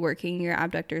should be working your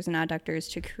abductors and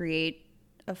adductors to create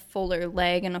a fuller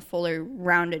leg and a fuller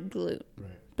rounded glute.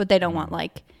 Right. But they don't want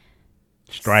like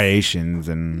Striations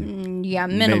and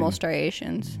minimal Maybe.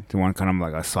 striations. they want kind of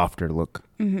like a softer look.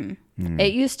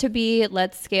 It used to be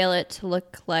let's scale it to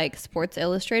look like Sports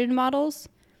Illustrated models,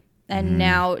 and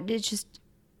now it's just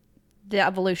the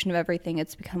evolution of everything.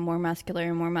 It's become more muscular,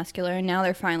 and now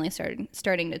they're finally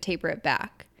starting to taper it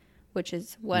back, which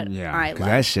is what I 'cause love.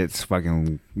 that shit's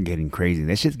fucking getting crazy.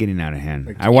 That shit's getting out of hand.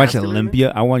 Like I watch muscular?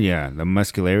 Olympia. the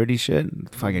muscularity shit.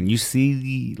 Fucking, you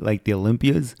see the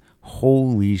Olympias.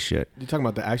 Holy shit. You talking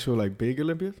about the actual like big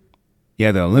Olympias?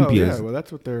 Yeah, the Olympias. Oh, yeah, well,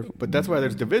 that's what they're. But that's why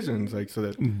there's divisions, like so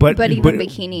that But even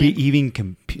bikini. even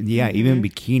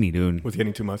bikini, dude. was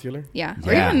getting too muscular. Yeah,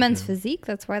 or Yeah. even men's physique.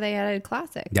 That's why they added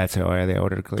classic. That's why they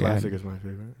ordered Classic is my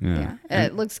favorite. Yeah. Yeah,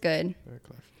 it looks good. Very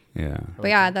classic. Yeah. But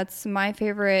yeah, that's my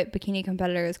favorite bikini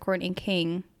competitor is Courtney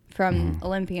King from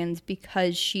Olympians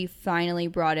because she finally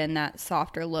brought in that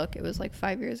softer look. It was like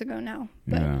 5 years ago now.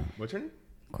 But Yeah. What's her name?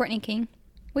 Courtney King.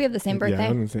 We have the same Yeah, I birthday.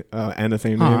 was gonna say, and the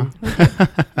same Huh.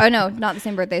 name. Oh no, not the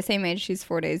same birthday. Same age. She's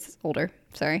 4 days older.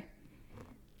 Sorry.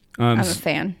 I'm a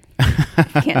fan.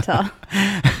 Can't tell.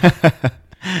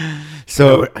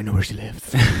 So I know where she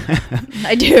lives.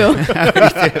 I do.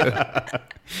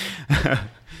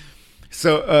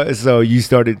 so you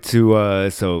started to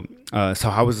so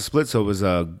how was the split? So it was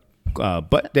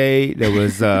butt day. There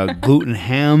was gluten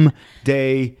ham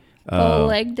day. Full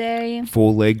leg day.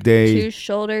 Full leg day. 2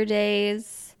 shoulder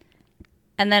days.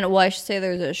 And then, well, I should say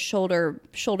there's a shoulder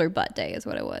butt day is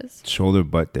what it was. Shoulder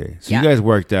butt day. So Yeah. you guys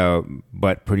worked out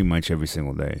butt pretty much every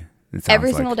single day. it sounds Every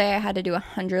like. single day I had to do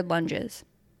 100 lunges.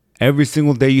 Every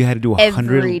single day you had to do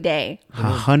 100. Every day.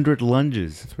 100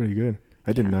 lunges. That's pretty good.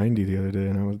 I did 90 the other day,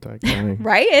 and I was like dying.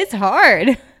 Right? It's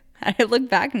hard. I look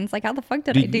back and it's like, how the fuck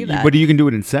did I do that? But you can do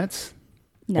it in sets?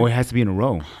 No. Or it has to be in a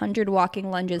row? 100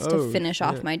 walking lunges to Oh, finish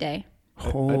off shit. my day.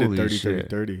 Holy I did 30, shit.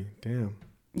 30, 30. Damn.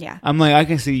 Yeah. I'm like, I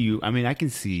can see you. I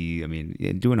mean,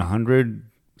 doing 100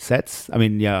 sets.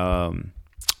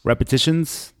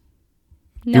 Repetitions.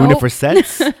 Doing it Nope. for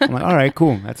sets. I'm like, all right,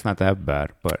 cool. That's not that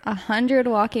bad. But 100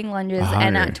 walking lunges.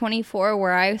 And 100. at 24,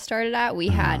 where I started at, we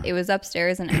had, it was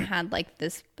upstairs and it had like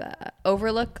this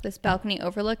overlook, this balcony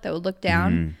overlook that would look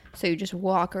down. So you just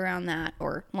walk around that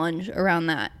or lunge around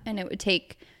that. And it would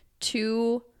take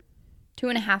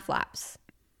 2.5 laps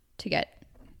to get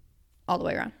all the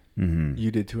way around.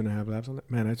 You did 2.5 laps on that?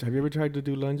 Man, have you ever tried to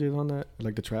do lunges on that?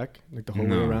 Like the track? Like the whole way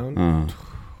no. around?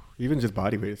 Even just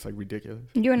body weight, it's like ridiculous.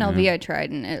 UNLV I tried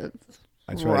and it was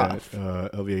I tried rough.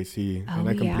 at LVAC, and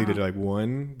Oh, I completed yeah. like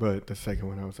one, but the second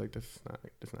one I was like, this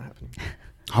is not happening.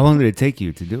 how long did it take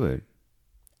you to do it?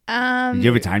 Did you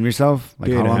ever time yourself?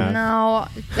 Like Day how and a long?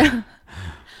 half. No.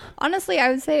 Honestly, I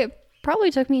would say it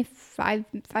probably took me 5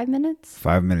 minutes.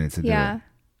 5 minutes to do Yeah. it.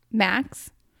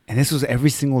 Max. And this was every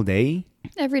single day?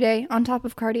 Every day on top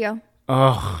of cardio.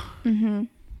 Oh.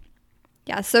 Yeah,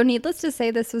 Yeah, so needless to say,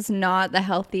 this was not the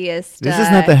healthiest. This is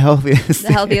not the healthiest.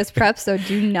 the healthiest prep. So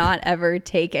do not ever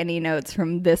take any notes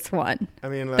from this one. I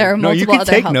mean, like, There are No, you multiple can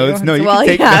other take healthy notes. ones. No, you Well, can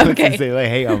take yeah, notes okay. and say like,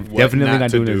 "Hey, I'm What definitely not not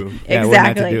to doing do. this." Yeah, what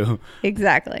not to do.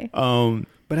 Exactly.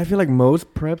 but I feel like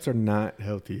most preps are not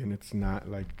healthy, and it's not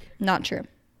like Not true.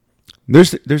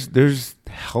 There's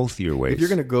healthier ways. if you're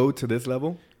gonna go to this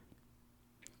level,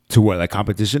 to what, like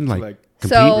competition, to like like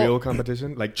compete. So- real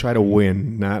competition, like try to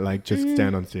win, not like just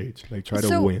stand on stage. Like try to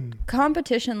So win.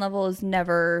 competition level is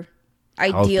never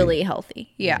ideally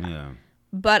healthy. Yeah. yeah.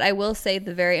 But I will say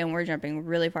and we're jumping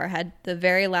really far ahead, the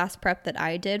very last prep that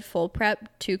I did, full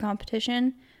prep to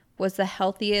competition, was the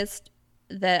healthiest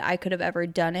that I could have ever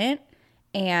done it.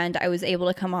 And I was able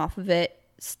to come off of it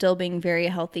still being very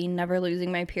healthy, never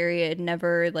losing my period,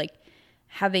 never like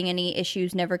having any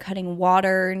issues, never cutting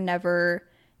water, never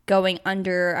going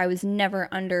under. I was never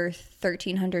under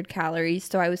 1,300 calories,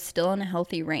 so I was still in a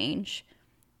healthy range.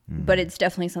 But it's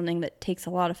definitely something that takes a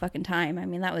lot of fucking time. I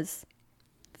mean, that was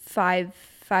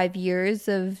five years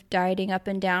of dieting up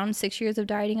and down, 6 years of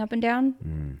dieting up and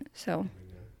down. So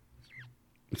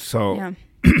So yeah.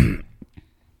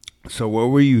 so what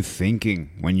were you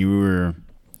thinking when you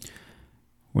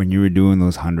were doing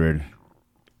those 100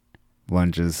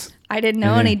 lunges? I didn't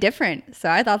know Yeah. any different, so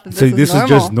I thought that So this this was was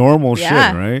normal. just normal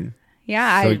Yeah. shit, right?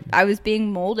 Yeah, So- I was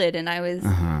being molded, and I was,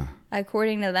 Uh-huh.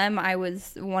 according to them, I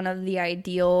was one of your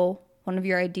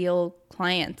ideal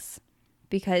clients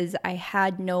because I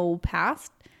had no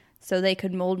past, so they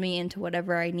could mold me into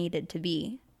whatever I needed to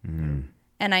be.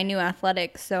 And I knew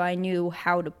athletics, so I knew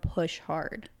how to push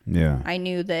hard. Yeah. I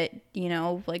knew that,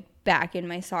 like back in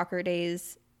my soccer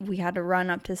days, we had to run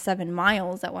up to 7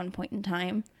 miles at one point in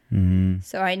time.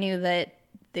 So I knew that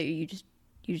you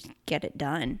just get it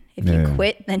done. If you Yeah.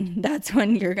 quit, then that's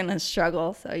when you're going to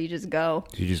struggle. So you just go.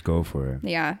 You just go for it.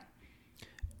 Yeah.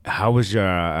 How was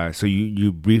your so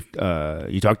you briefed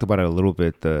you talked about it a little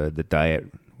bit, the diet,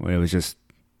 where it was just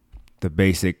the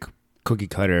basic cookie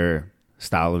cutter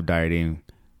style of dieting,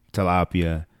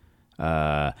 tilapia,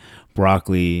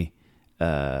 broccoli,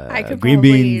 I could green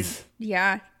probably- beans.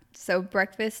 Yeah. So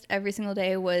breakfast every single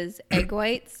day was egg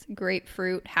whites,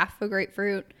 grapefruit, half a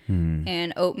grapefruit,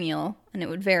 and oatmeal, and it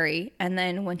would vary. And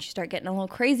then once you start getting a little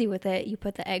crazy with it, you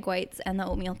put the egg whites and the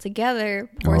oatmeal together,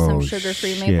 pour some Oh,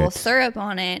 sugar-free maple shit. syrup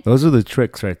on it. Those are the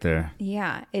tricks right there.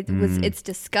 Yeah, it's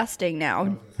disgusting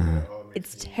now.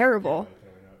 It's terrible.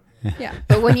 Yeah,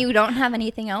 but when you don't have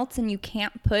anything else and you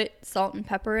can't put salt and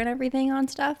pepper and everything on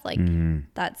stuff, like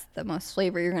that's the most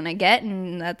flavor you're gonna get,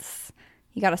 and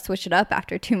you got to switch it up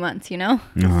after 2 months,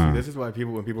 Uh-huh. This is why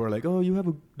when people are like, "Oh, you have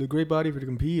the great body for to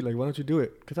compete. Like, why don't you do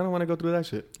it?" Because I don't want to go through that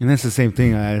shit. And that's the same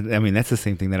thing. I mean, that's the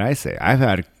same thing that I say. I've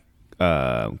had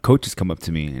coaches come up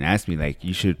to me and ask me like,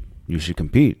 "You should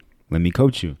compete. Let me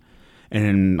coach you." And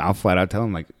then I'll flat out tell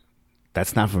them like,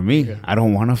 "That's not for me. Yeah. I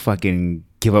don't want to fucking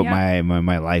give up Yeah.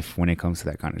 my life when it comes to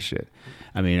that kind of shit."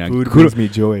 I mean, Food brings me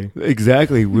joy.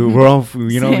 exactly. We're all,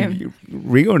 Same.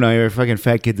 Rigo and I are fucking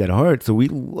fat kids at heart, so we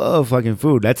love fucking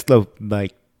food. That's the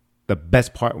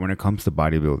best part when it comes to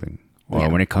bodybuilding or Yeah.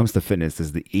 when it comes to fitness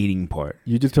is the eating part.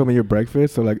 You just told me your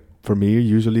breakfast. So, like, for me,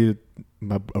 usually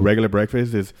a regular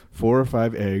breakfast is 4 or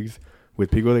 5 eggs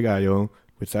with pico de gallo,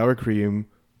 with sour cream,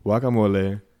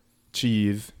 guacamole,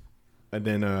 cheese, and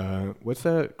then, what's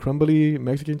that crumbly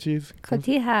Mexican cheese?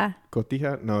 Cotija.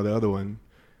 Cotija? No, the other one.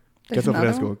 There's Queso another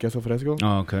fresco. one? Queso fresco.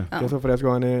 Oh, okay. Oh. Queso fresco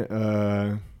on it.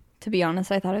 To be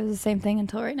honest, I thought it was the same thing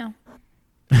until right now.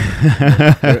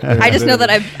 I I just know that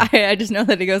I just know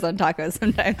that it goes on tacos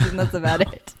sometimes, and that's about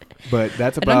it. But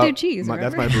that's I about don't do cheese,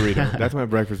 that's my remember? burrito. That's my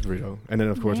breakfast burrito, and then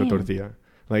of course a Damn. tortilla.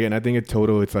 Like, and I think in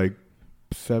total it's like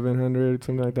 700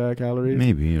 something like that calories.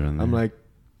 Maybe around there. I'm like,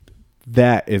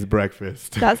 that is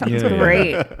breakfast. That sounds Yeah, yeah.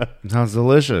 great. Sounds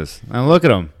delicious. And look at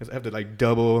them. I have to like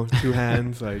double 2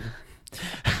 hands, like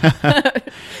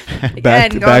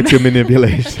Again, back to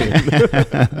manipulation.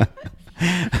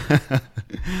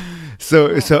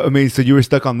 So I mean, so you were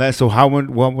stuck on that. So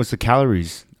what was the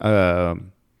calories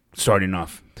starting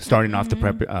off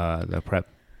the prep?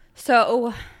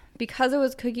 So, because it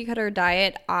was cookie cutter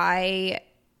diet, I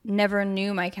never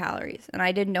knew my calories, and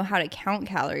I didn't know how to count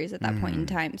calories at that point in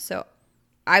time. So,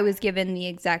 I was given the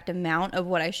exact amount of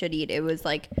what I should eat. It was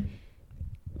like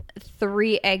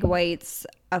 3 egg whites,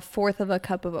 1/4 of a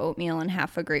cup of oatmeal, and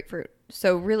half a grapefruit.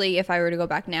 So really, if I were to go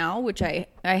back now, which I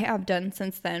have done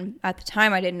since then, at the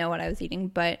time I didn't know what I was eating,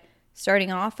 but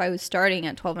starting off, I was starting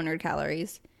at 1,200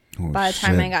 calories. Oh, By the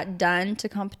time shit. I got done to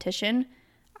competition,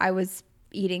 I was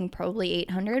eating probably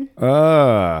 800.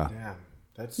 Damn,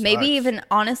 that Maybe sucks. even,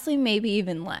 honestly, maybe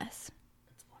even less.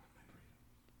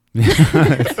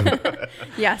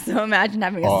 Yeah, so imagine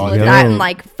having to Oh, split yeah. that in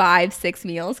like 5-6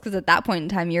 meals, because at that point in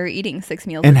time you're eating 6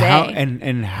 meals And a day. how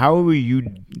and how were you?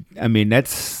 I mean,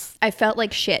 that's I felt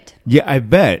like shit. yeah. I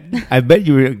bet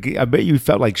you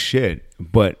felt like shit.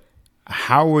 But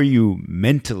how were you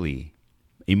mentally,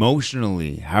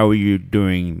 emotionally? How were you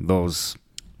during those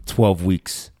 12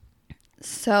 weeks?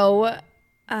 So With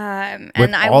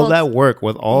and I all will that work,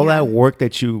 with all Yeah. that work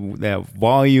that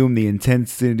volume, the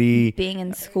intensity, being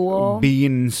in school,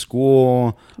 being in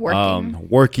school,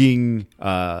 Working.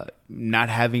 not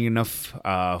having enough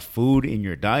food in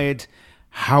your diet.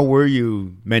 How were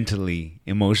you mentally,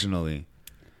 emotionally?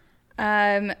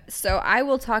 so I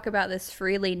will talk about this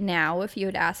freely now. If you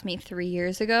had asked me 3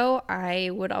 years ago, I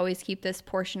would always keep this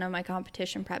portion of my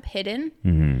competition prep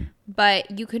hidden.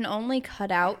 But you can only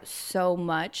cut out so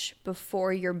much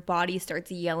before your body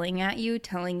starts yelling at you,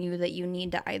 telling you that you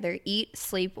need to either eat,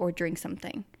 sleep, or drink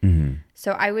something.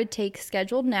 So I would take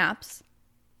scheduled naps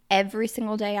every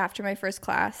single day after my first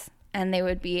class, and they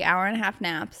would be hour-and-a-half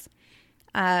naps,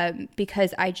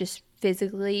 because I just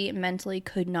physically, mentally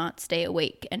could not stay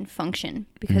awake and function,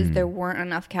 because there weren't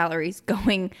enough calories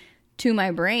going to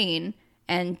my brain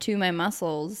and to my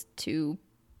muscles to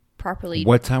properly.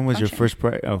 What time was function.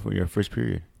 your first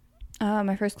period?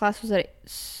 My first class was at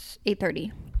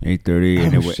 8:30. 8:30,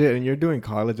 and Oh, it was shit, and you're doing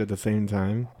college at the same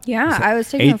time. Yeah, I was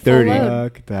taking a full 8:30.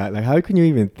 load. Fuck that. Like, how can you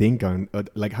even think on,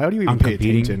 like, how do you even On pay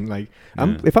competing? attention? Like,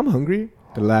 if I'm hungry,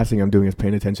 the last thing I'm doing is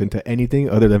paying attention to anything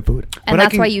other than food. And But I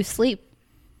that's can- why you sleep.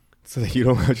 So that you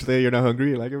don't say you're not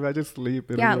hungry. Like, if I just sleep,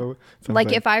 it'll Yeah. go. Sounds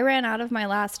Like if I ran out of my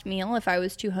last meal, if I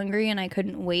was too hungry and I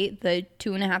couldn't wait the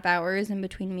 2.5 hours in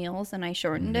between meals and I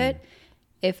shortened it,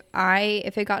 if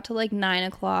it got to like 9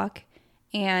 o'clock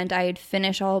and I'd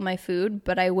finish all of my food,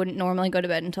 but I wouldn't normally go to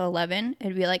bed until 11,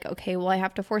 it'd be like, okay, well, I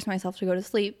have to force myself to go to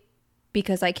sleep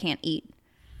because I can't eat.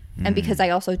 And because I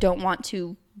also don't want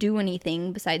to do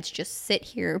anything besides just sit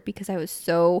here because I was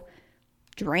so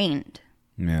drained.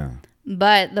 yeah.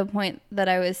 But the point that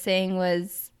I was saying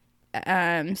was,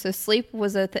 so sleep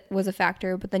was a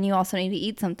factor, but then you also need to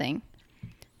eat something.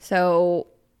 So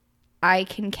I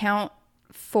can count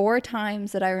 4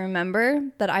 times that I remember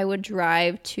that I would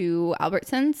drive to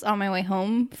Albertsons on my way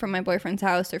home from my boyfriend's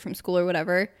house or from school or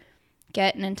whatever,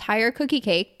 get an entire cookie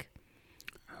cake,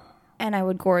 and I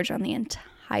would gorge on the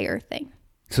entire thing.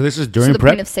 So this is To during the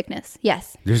prep. point of sickness.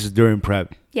 Yes. This is during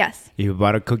prep. Yes. You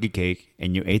bought a cookie cake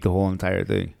and you ate the whole entire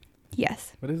thing.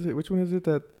 Yes. What is it? Which one is it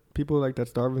that people like that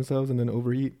starve themselves and then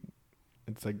overeat?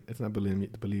 It's like, it's not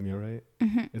bulimia, right?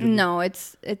 Is it- No,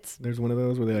 it's There's one of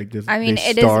those where they like just I mean, they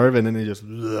it is- starve and then they just.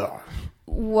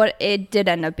 what it did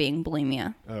end up being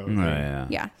bulimia. Oh, Oh, okay. yeah.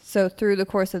 Yeah. So through the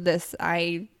course of this,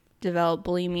 I developed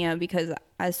bulimia because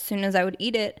as soon as I would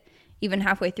eat it, even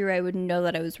halfway through, I would know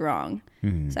that I was wrong.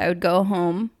 So I would go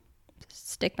home,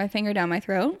 stick my finger down my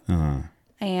throat,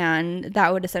 and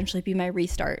that would essentially be my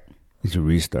restart. It's a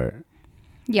restart.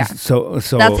 Yeah. So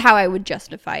That's how I would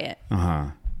justify it.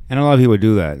 And a lot of people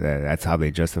do that. That's how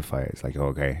they justify it. It's like,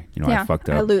 okay, I fucked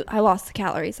up. I lost the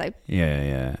calories.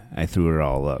 Yeah. I threw it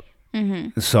all up.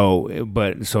 So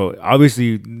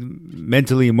obviously,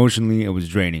 mentally, emotionally, it was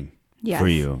draining Yes. for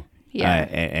you. Yeah.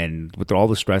 And with all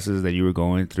the stresses that you were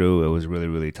going through, it was really,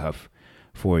 really tough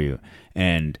for you.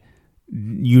 And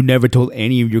you never told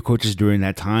any of your coaches during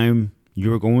that time you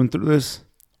were going through this?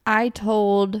 I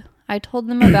told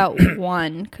them about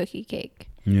one cookie cake,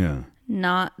 Yeah.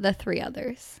 not the 3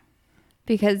 others.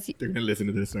 Because They're gonna listen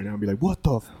to this right now and be like, "What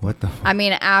the? What the? I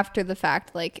mean, after the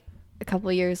fact, like a couple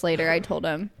of years later, I told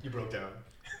him. You broke down."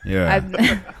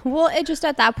 Yeah. Well, it just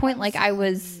at that point, like I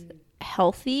was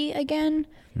healthy again.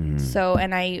 So,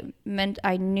 and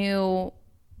I knew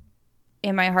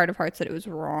in my heart of hearts that it was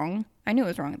wrong. I knew it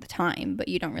was wrong at the time, but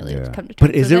you don't really come to terms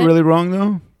But is with it really wrong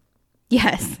though?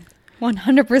 Yes,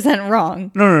 100%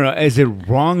 wrong. No. Is it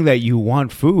wrong that you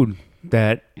want food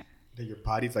that That your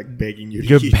body's like begging you to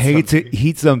you're eat paid to something.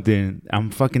 eat something? I'm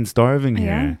fucking starving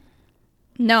Yeah. here.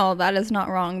 No, that is not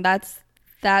wrong. That's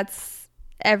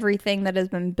everything that has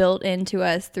been built into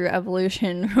us through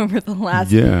evolution over the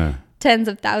last Yeah. tens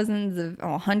of thousands of,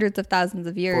 hundreds of thousands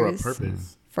of For a years.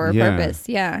 purpose. For a Yeah. purpose,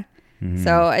 yeah.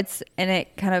 So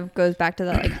it kind of goes back to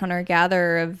that like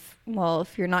hunter-gatherer of, well,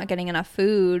 if you're not getting enough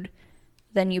food,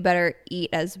 then you better eat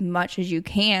as much as you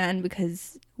can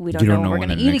because we don't You know don't when know we're when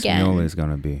going the to eat next again. meal is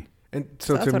gonna be. And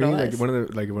so So to that's me, what it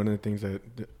like was. one of the things that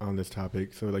on this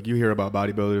topic, so like you hear about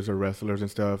bodybuilders or wrestlers and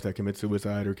stuff that commit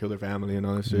suicide or kill their family and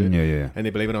all that shit. Yeah. And they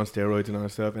blame it on steroids and all that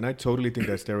stuff. And I totally think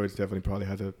that steroids definitely probably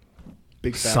has a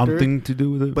big factor. Something to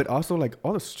do with it. But also like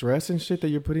all the stress and shit that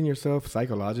you're putting yourself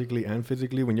psychologically and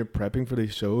physically when you're prepping for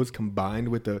these shows, combined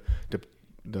with the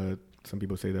some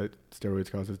people say that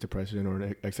steroids causes depression,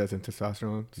 or excess in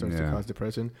testosterone starts to cause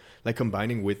depression. Like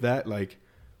combining with that, like,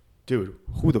 dude,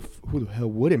 who the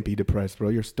hell wouldn't be depressed, bro?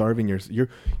 You're starving. You're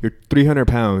 300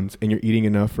 pounds and you're eating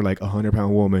enough for like a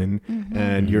 100-pound woman,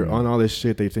 and you're on all this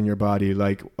shit that's in your body.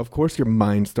 Like, of course, your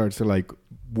mind starts to like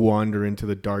wander into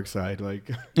the dark side.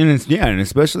 Like, and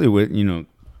especially with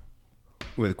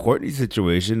with Courtney's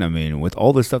situation. I mean, with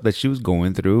all the stuff that she was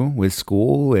going through with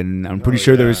school, and I'm pretty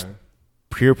sure there's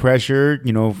peer pressure,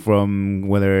 from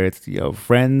whether it's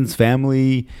friends,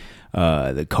 family,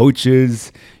 the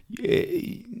coaches.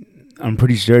 I'm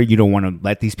pretty sure you don't want to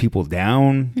let these people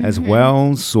down as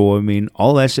well. So I mean,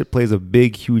 all that shit plays a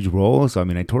big, huge role. So I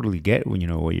mean, I totally get where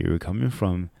you're coming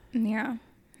from. Yeah,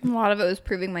 a lot of it was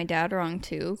proving my dad wrong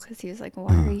too, because he was like,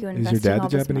 "Why are you investing?" Is your dad all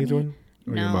the this Japanese money? one?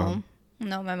 Or your mom?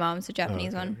 No, my mom's the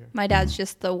Japanese one. Okay. My dad's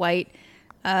just the white,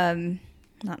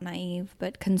 not naive,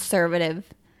 but conservative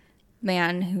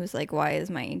man who's like, why is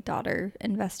my daughter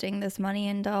investing this money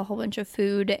into a whole bunch of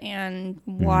food, and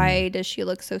why does she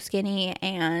look so skinny,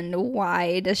 and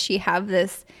why does she have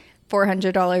this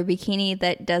 $400 bikini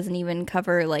that doesn't even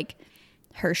cover like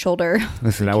her shoulder?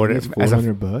 Listen, I would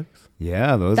 $400.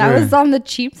 Yeah, those that was on the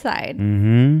cheap side.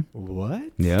 What?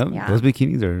 Yeah, those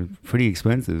bikinis are pretty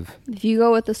expensive. If you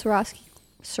go with the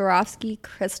Swarovski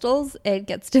crystals, it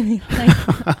gets to be like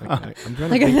I'm trying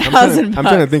like to think, $1,000. I'm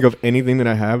trying to think of anything that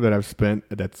I have that I've spent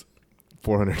that's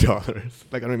 $400.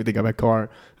 Like, I don't even think I have a car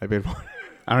I paid for.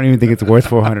 I don't even think it's worth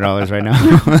 $400 right now.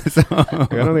 Like,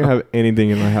 I don't think I have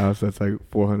anything in my house that's like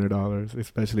 $400,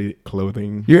 especially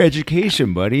clothing. Your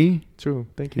education, buddy. True.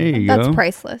 Thank you. There you That's go.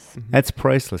 priceless. That's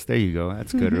priceless. There you go.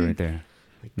 That's good right there.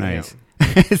 Like, Nice.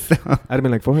 I'd have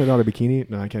been like, $400 bikini?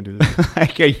 No, I can't do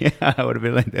that. I would have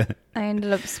been like that. I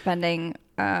ended up spending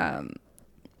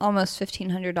almost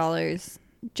 $1,500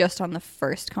 just on the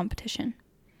first competition.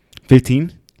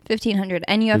 15? $1,500,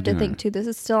 and you have to think too. This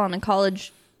is still on a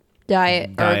college diet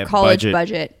or college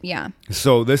budget. Yeah.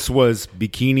 So this was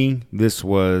bikini. This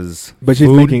was. But she's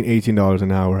food. making $18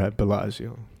 an hour at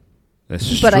Bellagio.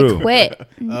 That's But true. I quit.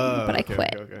 But I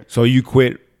quit. Okay. So you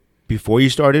quit before you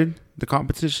started the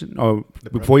competition, or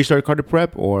before you started Carter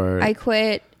Prep, or I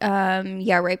quit.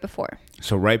 Right before.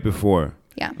 so right before.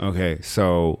 Yeah. Okay.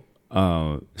 So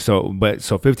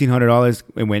 $1,500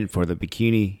 it went for the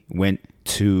bikini. Went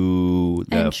to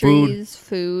the Food.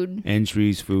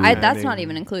 Entries, food. That's not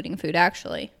even including food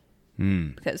actually,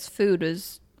 Mm. because food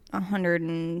was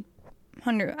 100.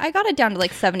 I got it down to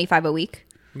like 75 a week.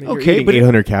 Okay, but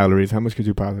 800 calories. How much could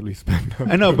you possibly spend?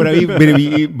 I know, but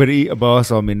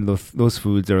also, I mean, those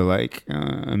foods are like,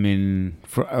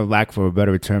 for a lack for a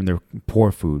better term, they're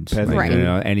poor foods, Peasant Right.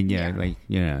 Tilapia,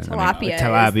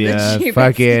 Tilapia is the cheapest,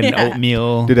 fucking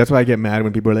oatmeal. Dude, that's why I get mad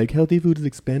when people are like, healthy food is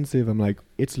expensive. I'm like,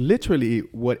 it's literally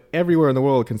what everywhere in the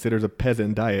world considers a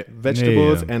peasant diet.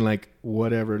 Vegetables and like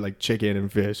whatever, like chicken and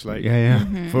fish. Like,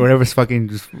 For whatever's fucking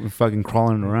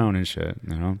crawling around and shit,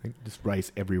 like just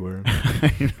rice everywhere.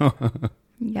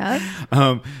 Yeah.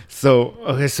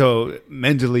 So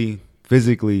mentally,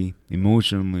 physically,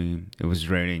 emotionally, it was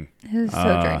draining. It was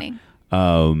so draining.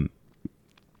 To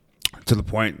the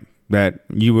point that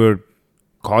you would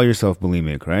call yourself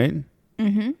bulimic, right?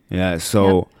 Mm-hmm. Yeah.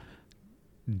 So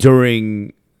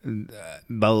during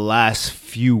the last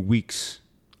few weeks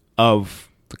of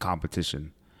the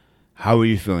competition, how are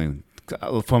you feeling?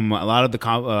 From a lot of the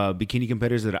bikini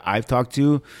competitors that I've talked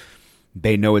to,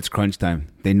 they know it's crunch time.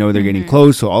 They know they're getting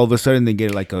close. So all of a sudden they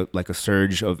get like a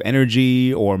surge of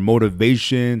energy or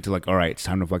motivation to like, all right, it's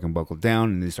time to fucking buckle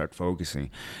down, and they start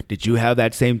focusing. Did you have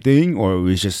that same thing, or it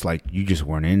was just like you just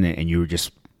weren't in it and you were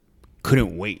just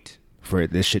couldn't wait for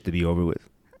this shit to be over with?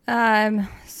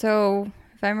 So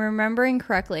if I'm remembering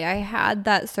correctly, I had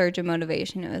that surge of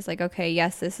motivation. It was like, okay,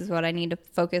 yes, this is what I need to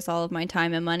focus all of my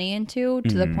time and money into,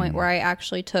 to the point where I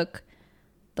actually took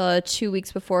the 2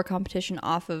 weeks before competition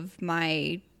off of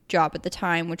my job at the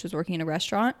time, which was working in a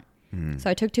restaurant. So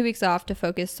I took 2 weeks off to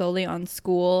focus solely on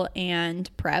school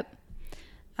and prep.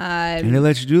 And they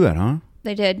let you do that, huh?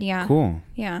 They did, yeah. Cool.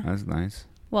 Yeah. That's nice.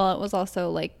 Well, it was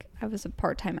also like I was a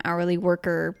part-time hourly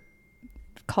worker,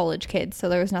 college kid, so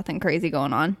there was nothing crazy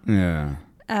going on. Yeah.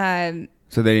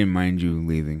 So they didn't mind you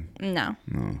leaving? No.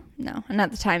 No. And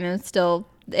at the time,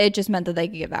 it just meant that they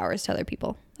could give hours to other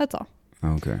people. That's all.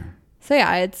 Okay. So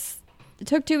yeah, it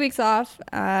took 2 weeks off.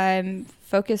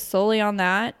 Focused solely on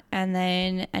that, and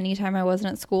then anytime I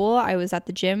wasn't at school, I was at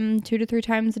the gym 2 to 3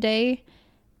 times a day.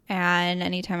 And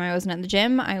anytime I wasn't at the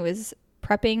gym, I was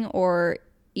prepping or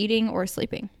eating or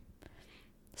sleeping.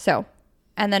 So,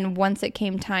 and then once it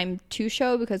came time to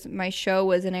show, because my show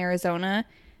was in Arizona,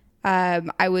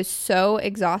 I was so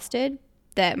exhausted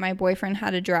that my boyfriend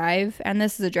had a drive, and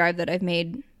this is a drive that I've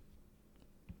made,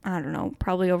 I don't know,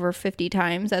 probably over 50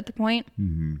 times at the point.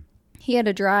 Mm-hmm. He had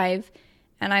a drive,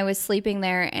 and I was sleeping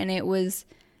there, and it was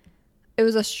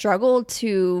a struggle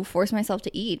to force myself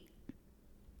to eat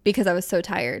because I was so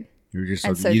tired. You were just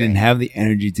And so, so you didn't drained. have the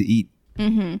energy to eat.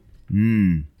 I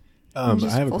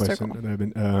Just have a full question circle. that I've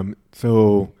been.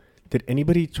 So, did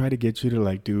anybody try to get you to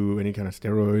like do any kind of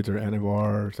steroids or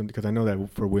Anavar or something? Because I know that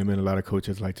for women, a lot of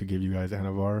coaches like to give you guys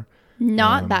Anavar,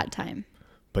 Not that time.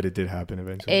 but it did happen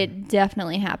eventually. It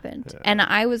definitely happened. And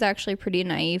I was actually pretty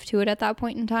naive to it at that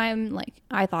point in time. Like,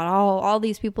 I thought, oh, all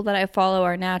these people that I follow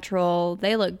are natural.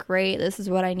 They look great. This is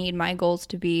what I need my goals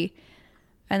to be.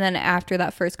 And then after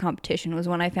that first competition was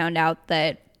when I found out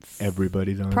that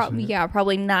Everybody's on.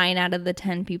 probably 9 out of the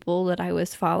 10 people that I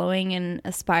was following and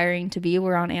aspiring to be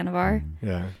were on Anavar.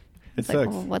 Yeah, it It's sucks. like,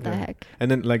 well, what the Yeah. heck? And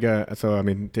then like so I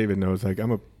mean, David knows like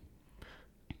I'm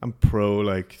pro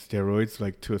like steroids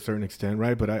like to a certain extent,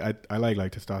 right? But I like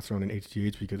testosterone and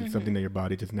HGH because it's something that your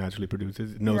body just naturally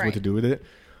produces. It knows what Right. to do with it.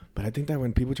 But I think that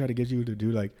when people try to get you to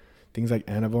do like things like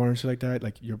Anavar and shit like that,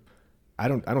 like I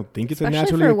don't think it's Especially a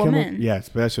naturally for a chemical. woman. Yeah,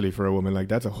 especially for a woman. Like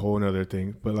that's a whole nother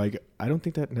thing. But like I don't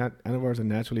think that Anavar is a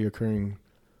naturally occurring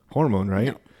hormone, right?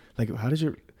 No. Like how are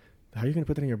you gonna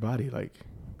put that in your body? Like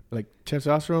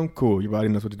testosterone, cool, your body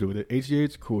knows what to do with it.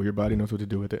 HGH, cool, your body knows what to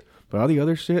do with it. But all the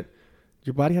other shit,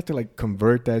 your body has to like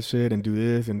convert that shit and do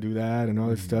this and do that and all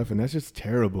this stuff, and that's just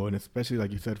terrible. And especially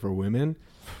like you said, for women,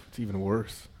 it's even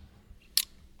worse.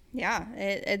 Yeah,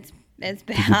 it's Did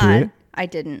you do bad. it? I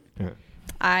didn't. Yeah.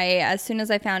 As soon as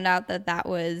I found out that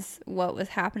was what was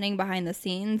happening behind the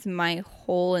scenes, my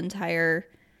whole entire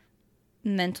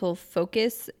mental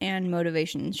focus and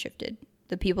motivation shifted.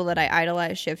 The people that I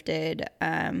idolized shifted.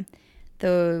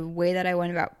 The way that I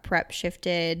went about prep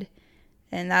shifted.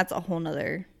 And that's a whole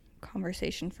nother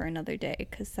conversation for another day,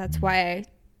 because that's why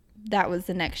that was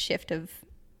the next shift of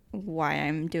why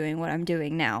I'm doing what I'm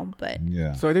doing now. But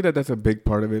Yeah. So I think that's a big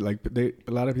part of it. Like a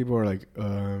lot of people are like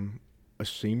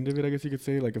ashamed of it, I guess you could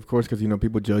say. Like, of course, because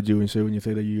people judge you and shit when you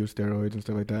say that you use steroids and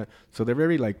stuff like that. So they're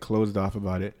very like closed off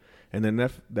about it. And then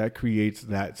that creates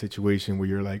that situation where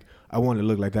you're like, I want to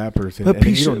look like that person. But, and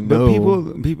then you don't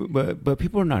know. but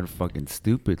people are not fucking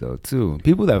stupid though too.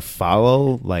 People that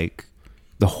follow like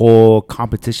the whole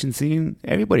competition scene,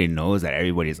 everybody knows that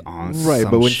everybody's on Right,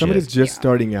 some but when shit. somebody's just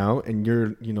starting out and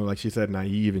you're, like she said,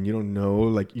 naive, and you don't know,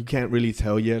 like you can't really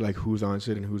tell yet, like who's on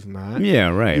shit and who's not. Yeah,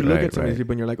 right. You look right, at some of these right.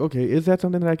 people and you're like, okay, is that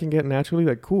something that I can get naturally?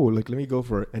 Like, cool, like let me go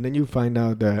for it. And then you find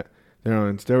out that they're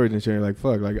on steroids and shit. You're like,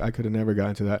 fuck, like I could have never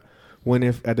gotten to that. When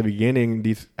if at the beginning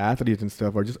these athletes and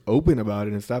stuff are just open about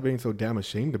it and stop being so damn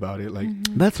ashamed about it, like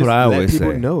That's just what I let always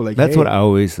people say. know, like, That's hey, what I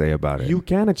always say about it. you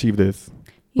can achieve this,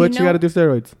 You but you know- got to do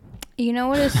steroids. you know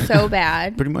what is so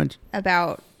bad Pretty much.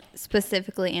 about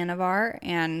specifically Anavar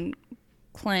and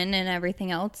Clin and everything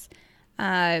else?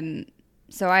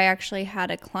 So I actually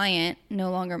had a client, no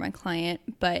longer my client,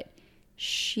 but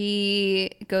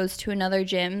she goes to another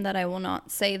gym that I will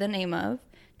not say the name of,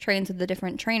 trains with a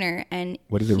different trainer, and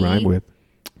What does it rhyme with?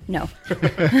 No,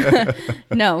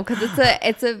 no, because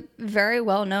it's a very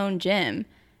well known gym,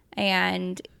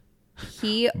 and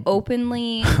he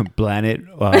openly Planet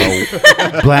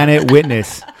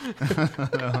Witness.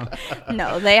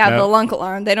 no, they have No. the lunk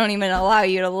alarm. They don't even allow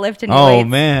you to lift any Oh weights.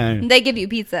 man. They give you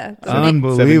pizza. So they-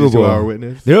 Unbelievable. 72-hour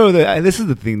witness. This is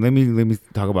the thing. Let me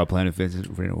talk about Planet Fitness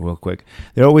real quick.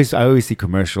 I always see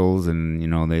commercials, and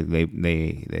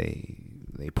they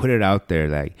put it out there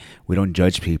like we don't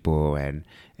judge people, and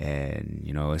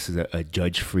this is a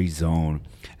judge free zone.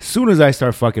 As soon as I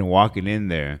start fucking walking in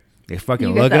there, they fucking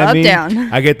You get look the at up me. down.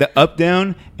 I get the up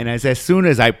down, and as soon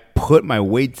as I put my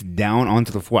weights down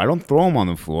onto the floor, I don't throw them on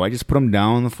the floor. I just put them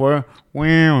down on the floor. you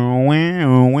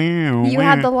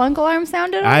had the lunk alarm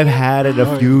sounded. I've had it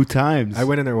a few times. I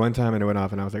went in there one time and it went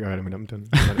off, and I was like, all right, I'm done.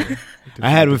 I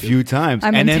had it a few times.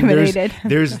 I'm and then intimidated.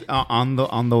 there's on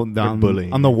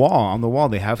bullying. the wall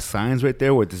they have signs right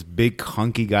there with this big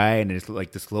hunky guy, and there's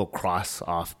like this little cross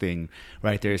off thing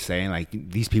right there saying like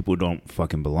these people don't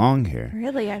fucking belong here.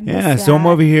 Really, I missed Yeah, so I'm that.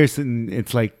 over here sitting,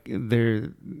 it's like you're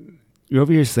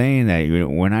over here saying that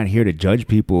we're not here to judge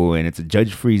people and it's a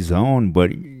judge-free zone,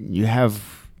 but you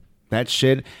have that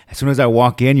shit. As soon as I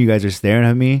walk in, you guys are staring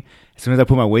at me. As soon as I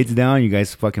put my weights down, you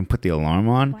guys fucking put the alarm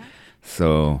on. Wow.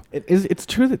 So It's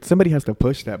true that somebody has to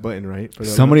push that button, right? For the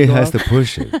somebody alarm has go to off?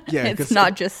 push it. Yeah, It's 'cause-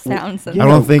 not just sounds. Yeah, I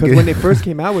don't think 'cause it- when they first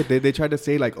came out with it, they tried to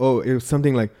say like, oh, it was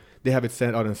something like they have it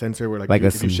set on a sensor where like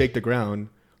if you shake the ground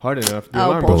hard enough, the Oh,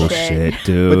 alarm goes off. bullshit. Bullshit,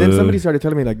 dude. But then somebody started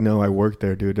telling me like, no, I work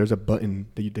there, dude. There's a button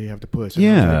that they have to push. And I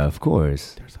was Yeah, like, of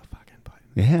course. there's a fucking button.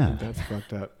 Yeah. That's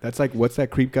fucked up. That's like, what's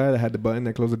that creep guy that had the button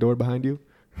that closed the door behind you?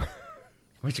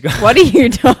 What you got? What are you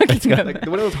talking about? Like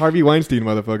one of those Harvey Weinstein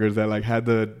motherfuckers that like had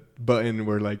the button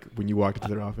where like when you walked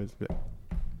into their office.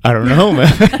 I don't know, man.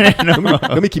 I don't know.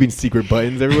 Let me keeping secret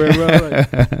buttons everywhere, bro.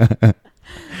 Like,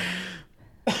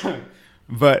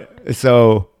 But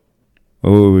so,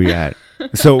 where were we at?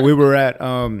 So we were at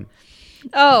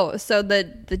Oh, so the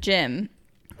gym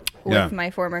with Yeah.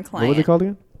 my former what client. was it called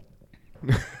again?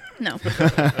 No.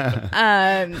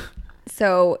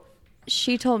 So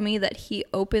she told me that he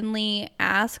openly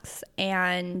asks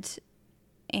and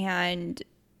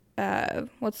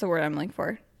what's the word I'm looking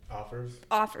for?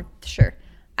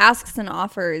 Asks and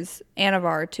offers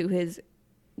Anavar to his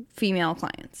female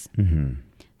clients. Mm-hmm.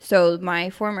 So my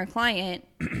former client,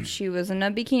 she wasn't a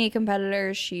bikini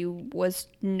competitor. She was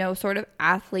no sort of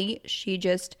athlete. She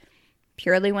just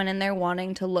purely went in there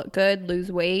wanting to look good,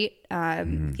 lose weight,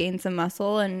 gain some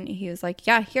muscle. And he was like,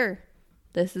 yeah, here,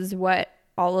 this is what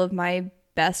all of my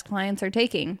best clients are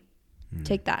taking.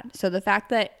 Take that. So the fact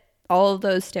that all of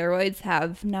those steroids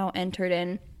have now entered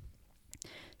in,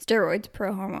 steroids,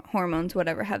 pro hormones,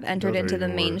 whatever, have entered Those are into the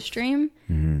even worse. mainstream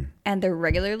and they're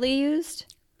regularly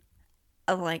used,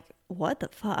 I'm like, what the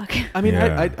fuck? I mean,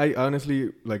 Yeah. I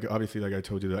honestly, like, obviously, like I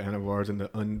told you, the anavars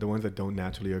and the ones that don't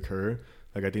naturally occur,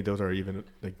 like, I think those are even,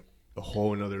 like, a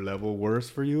whole another level worse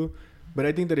for you. But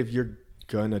I think that if you're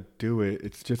gonna do it,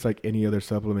 it's just like any other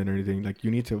supplement or anything. Like,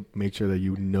 you need to make sure that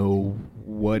you know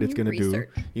what it's gonna Research.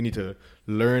 do. You need to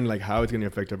learn, like, how it's gonna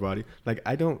affect your body. Like,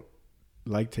 I don't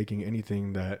like taking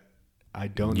anything that I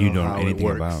don't know You don't know how it anything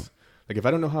works. about. Like, if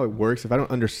I don't know how it works, if I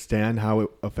don't understand how it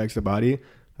affects the body,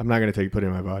 I'm not gonna put it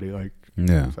in my body. Like,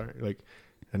 Yeah. sorry, like,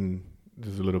 and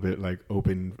this is a little bit like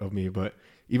open of me, but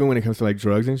even when it comes to like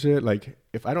drugs and shit, like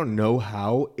if I don't know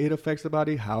how it affects the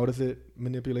body, how does it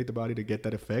manipulate the body to get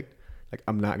that effect, like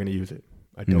I'm not gonna use it.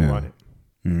 I don't Yeah. want it.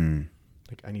 Mm.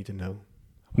 Like I need to know.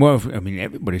 Well, I mean,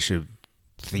 everybody should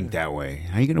think that way.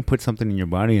 How you gonna put something in your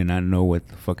body and not know what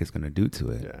the fuck it's gonna do to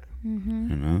it? Yeah.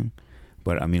 You know.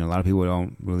 But I mean, a lot of people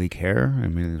don't really care. I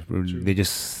mean, it's really- True. they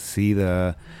just see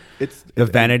the It's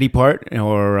vanity part,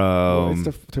 or well,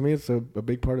 it's to me, it's a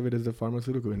big part of it is the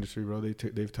pharmaceutical industry, bro.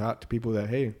 They've taught to people that,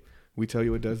 hey, we tell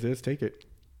you it does this, take it.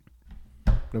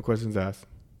 No questions asked.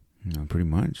 you know, pretty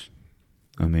much.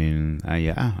 I mean, I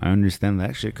understand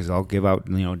that shit because I'll give out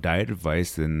diet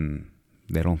advice, and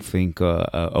they don't think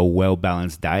a well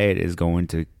balanced diet is going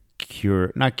to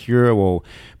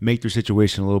make their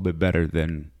situation a little bit better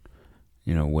than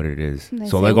what it is. They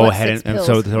So say, they go "What's ahead 6 and pills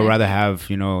so can they'll I rather take?" have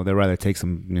they'll rather take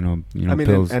some I mean,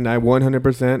 pills. and I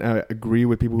 100% agree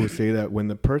with people who say that when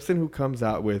the person who comes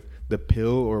out with the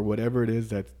pill or whatever it is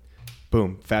that's,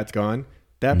 boom, fat's gone,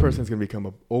 that person's going to become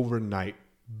an overnight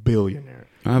billionaire.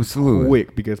 Absolutely.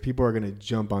 Quick, because people are going to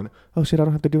jump on, oh shit, I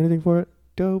don't have to do anything for it.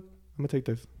 Dope. I'm going to take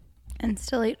this. And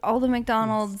still eat all the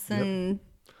McDonald's and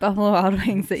Buffalo Wild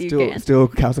Wings that you can. Still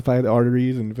calcify the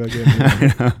arteries and fucking.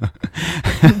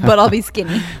 But I'll be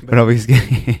skinny. But always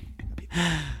getting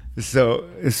so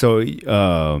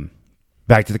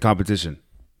back to the competition.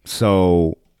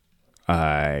 So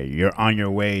you're on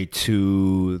your way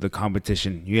to the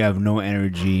competition. You have no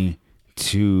energy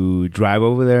to drive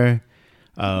over there.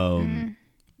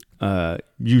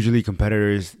 Usually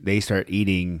competitors, they start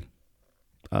eating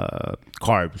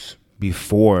carbs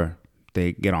before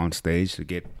they get on stage to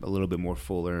get a little bit more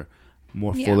fuller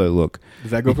look.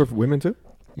 Does that go for women too?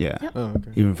 Yeah. Yep. Oh,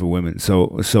 okay. Even for women. So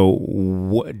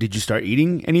what did you start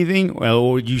eating anything? Well,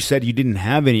 or you said you didn't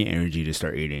have any energy to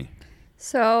start eating.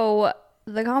 So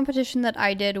the competition that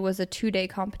I did was a 2-day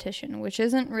competition, which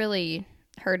isn't really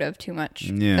heard of too much,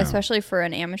 especially for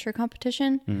an amateur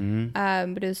competition.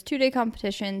 But it was a 2-day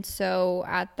competition. So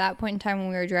at that point in time when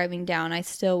we were driving down, I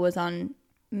still was on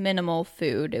minimal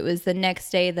food. It was the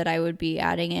next day that I would be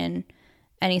adding in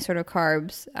any sort of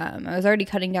carbs. I was already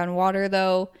cutting down water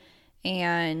though,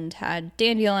 and had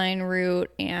dandelion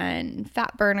root and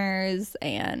fat burners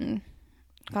and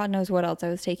God knows what else I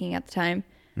was taking at the time.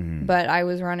 But I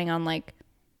was running on like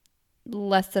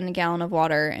less than a gallon of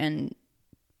water and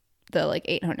the like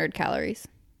 800 calories.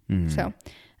 So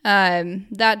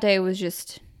that day was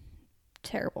just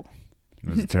terrible. It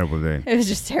was a terrible day. It was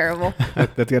just terrible.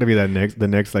 That's got to be the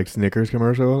next like Snickers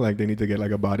commercial. Like they need to get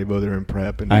like a bodybuilder and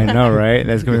prep. And I know, right?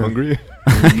 That's be gonna hungry.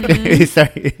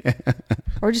 Sorry.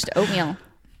 Or just oatmeal.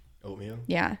 Oatmeal.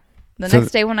 Yeah. The So-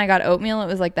 next day when I got oatmeal, it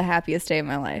was like the happiest day of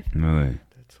my life. Really?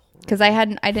 Because I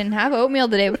didn't have oatmeal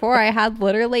the day before. I had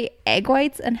literally egg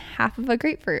whites and half of a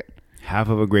grapefruit. Half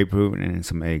of a grapefruit and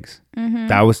some eggs.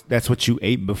 That's what you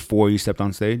ate before you stepped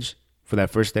on stage for that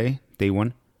first day, day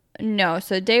one? No,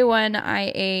 so day one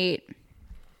I ate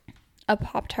a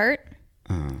Pop-Tart,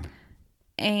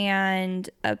 and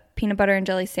a peanut butter and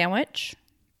jelly sandwich.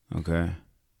 Okay.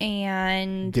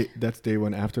 And That's day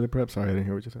one after the prep? Sorry, I didn't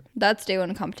hear what you said. that's day one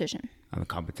of competition. On the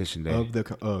competition day.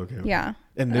 Okay. Yeah.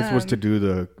 And this was to do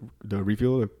the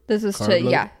refuel? This was Carb to,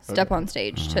 load? step on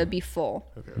stage to be full.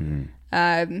 Okay.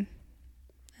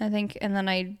 I think, and then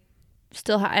I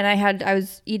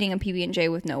was eating a PB&J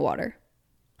with no water.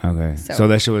 Okay. So- So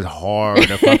that shit was hard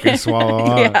to fucking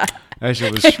swallow Yeah. up. That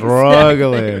shit was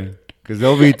struggling. Because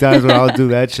there'll be times when I'll do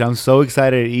that shit. I'm so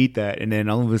excited to eat that. And then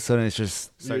all of a sudden it's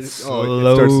just starts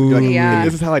slowly. Yeah.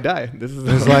 This is how I die. This is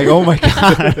It's like, oh my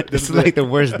God. This is like the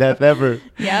worst death ever.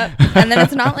 Yep. And then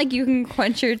it's not like you can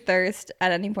quench your thirst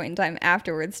at any point in time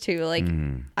afterwards too. Like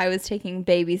I was taking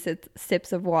baby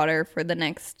sips of water for the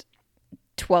next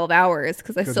 12 hours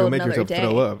because I still had make another yourself day.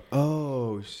 throw up.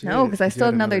 Oh shit! No, because I still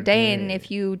had another day, and day. if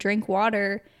you drink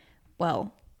water,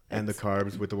 well, and the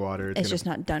carbs with the water, it's just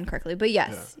not done correctly. But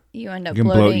yes, you end up You can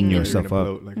bloat bloating. in you're yourself gonna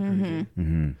up. bloat like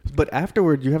crazy. But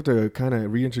afterward, you have to kind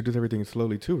of reintroduce everything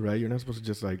slowly too, right? You're not supposed to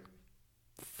just like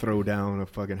throw down a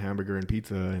fucking hamburger and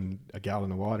pizza and a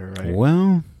gallon of water, right?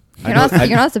 Well, You're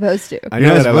not supposed to. I You're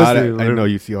know not that a lot. supposed to. I know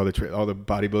you see all the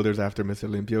bodybuilders after Mr.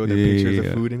 Olympia with the pictures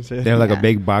of food and shit. they have like Yeah. a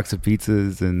big box of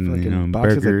pizzas and Fucking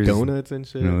boxes burgers. of donuts and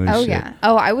shit. and all this Oh shit. yeah.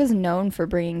 Oh, I was known for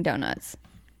bringing donuts.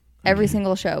 Every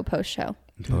single show, post show.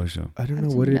 Oh, sure. I don't know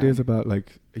That's what it dumb. is about,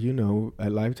 like,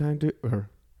 at Lifetime or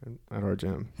at our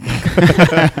gym.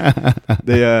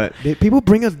 they people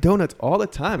bring us donuts all the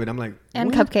time, and I'm like,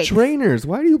 And we're cupcakes. trainers.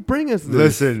 Why do you bring us this?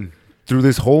 Listen, through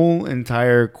this whole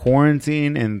entire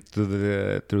quarantine and through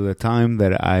the time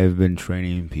that I've been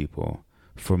training people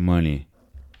for money,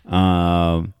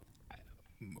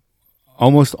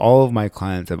 almost all of my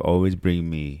clients have always bring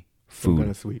me Some food, kind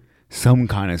of sweet. some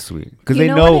kind of sweet, because You they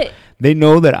know know what they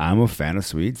know that I'm a fan of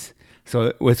sweets.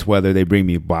 So it's whether they bring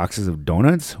me boxes of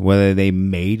donuts, whether they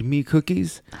made me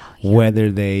cookies,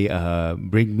 whether they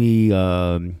bring me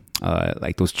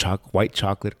like those white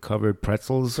chocolate covered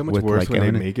pretzels. So much with worse like when they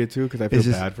M&M. make it too, because I feel It's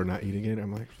just- bad for not eating it.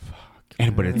 I'm like,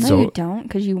 fuck. But it's No, so you don't,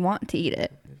 because you want to eat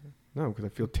it. No, because I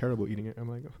feel terrible eating it. I'm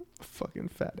like, fucking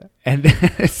fat ass.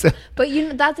 and so, But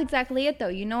that's exactly it, though.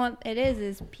 You know what it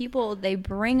is people, they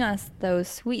bring us those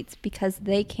sweets because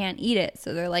they can't eat it.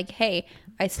 So they're like, hey,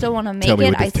 I still want to make Tell me it.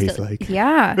 what this I tastes still, like.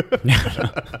 Yeah.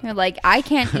 They're like, I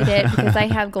can't eat it because I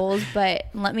have goals, but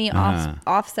let me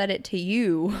offset it to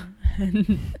you.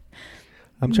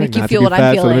 I'm trying Make you not to feel be what I'm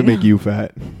fat, so let me feeling. make you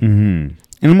fat. and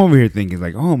I'm over here thinking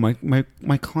like, oh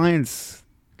my clients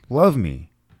love me.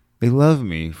 They love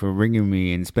me for bringing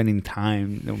me and spending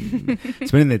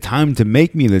the time to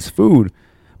make me this food.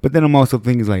 But then I'm also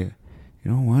thinking like,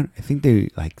 you know what? I think they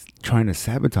like trying to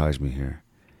sabotage me here.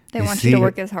 They You want you to see?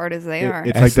 work as hard as they are.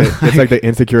 It's like the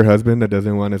insecure husband that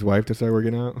doesn't want his wife to start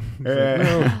working out. He's like,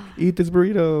 no, eat this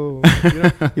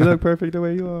burrito. You look perfect the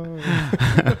way you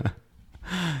are.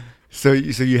 So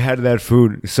you had that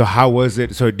food. So how was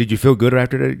it? So did you feel good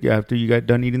after you got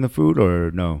done eating the food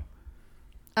or no?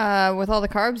 With all the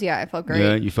carbs, yeah, I felt great.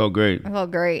 Yeah, you felt great. I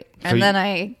felt great. So And you- then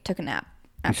I took a nap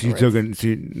So you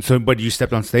afterwards. but you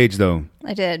stepped on stage though.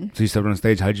 I did. So you stepped on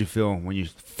stage. How'd you feel when you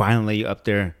finally up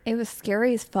there? It was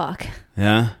scary as fuck.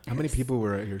 Yeah. How many people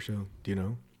were at your show? Do you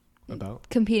know about?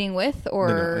 Competing with or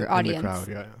No, in audience?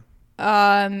 the crowd,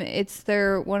 yeah. It's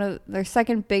one of their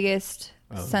second biggest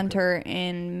okay. center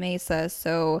in Mesa,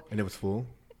 so And it was full?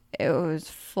 it was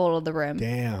full to the rim.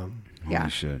 Damn. Yeah. Holy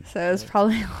shit. So it was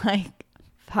probably like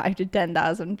 5,000 to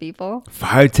 10,000 people.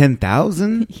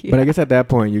 10,000? But I guess at that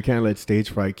point, you can't let stage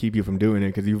fright keep you from doing it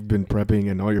because you've been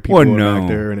prepping and all your people Well, are no. back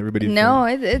there and everybody's No,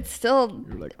 it's still.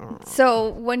 you're like, oh. So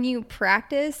when you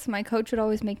practice, my coach would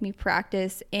always make me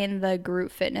practice in the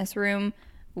group fitness room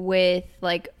with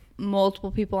like multiple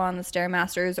people on the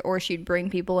Stairmasters, or she'd bring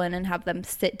people in and have them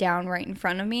sit down right in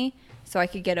front of me so I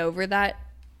could get over that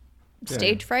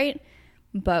stage fright.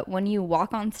 But when you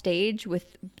walk on stage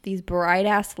with these bright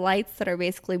ass lights that are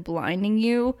basically blinding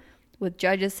you, with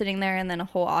judges sitting there and then a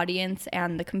whole audience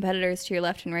and the competitors to your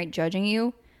left and right judging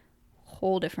you,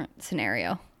 whole different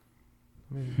scenario.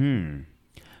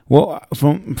 Well,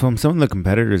 from some of the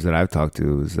competitors that I've talked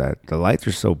to is that the lights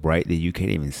are so bright that you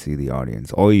can't even see the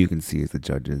audience. All you can see is the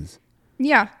judges.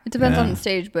 Yeah, it depends on Yeah. the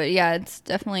stage, but yeah, it's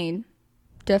definitely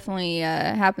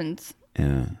happens.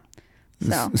 Yeah.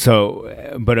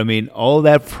 So But I mean, all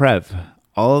that prep,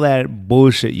 all that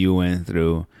bullshit you went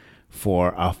through for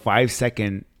a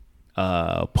 5-second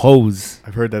pose,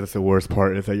 I've heard that's the worst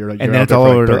part is that you're like, and you're then out it's there all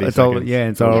for over. like 30 It's all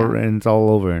seconds. and it's all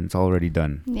over, and it's already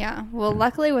done. yeah, well,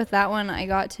 luckily with that one, I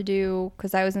got to do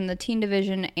because I was in the teen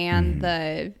division and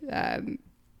the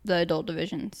adult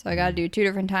division, so I got to do 2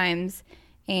 different times,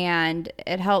 And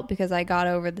it helped because I got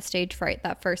over the stage fright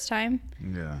that first time.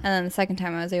 Yeah. And then the second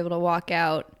time I was able to walk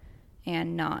out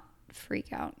and not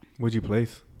freak out. What'd you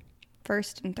place?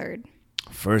 First and third.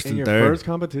 First In and your third. first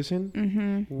competition?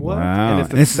 Mm-hmm. What? Wow. And it's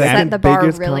the It's second set the bar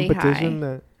biggest really competition high.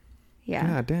 that. Yeah.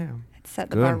 God damn. It set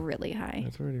the Good. bar really high.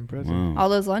 That's really impressive. Wow. All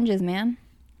those lunges, man.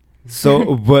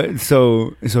 So,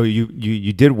 so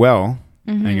you did well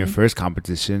in your Mm-hmm. first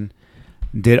competition.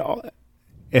 Did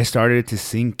it started to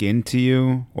sink into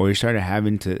you, or you started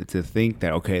having to think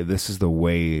that, okay, this is the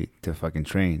way to fucking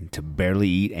train, to barely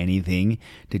eat anything,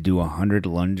 to do 100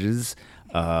 lunges?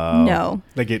 No.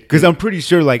 Like it. Because I'm pretty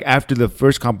sure, like, after the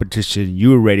first competition,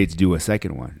 you were ready to do a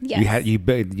second one. Yes.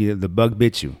 The bug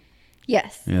bit you.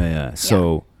 Yes. Yeah.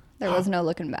 So There was no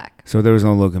looking back. there was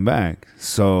no looking back.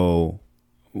 So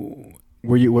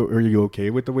Were you okay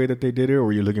with the way that they did it, or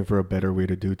were you looking for a better way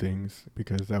to do things?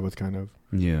 Because that was kind of.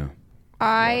 yeah.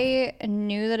 I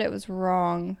knew that it was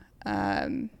wrong.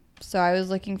 So I was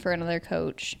looking for another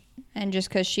coach. And just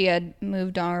because she had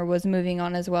moved on or was moving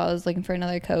on as well, I was looking for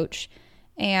another coach.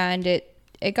 And it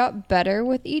got better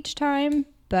with each time.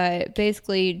 But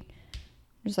basically,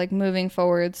 just like moving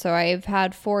forward. So I've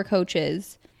had 4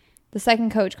 coaches. The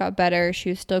second coach got better. She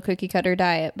was still cookie cutter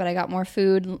diet, but I got more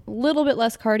food, a little bit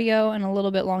less cardio, and a little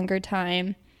bit longer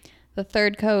time. The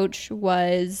third coach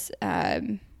was,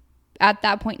 at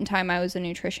that point in time, I was a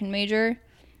nutrition major,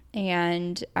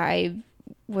 and I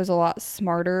was a lot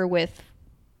smarter with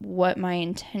what my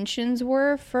intentions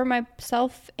were for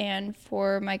myself and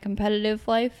for my competitive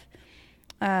life.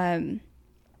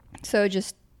 So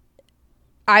just,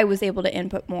 I was able to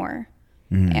input more.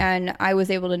 And I was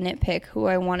able to nitpick who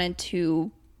I wanted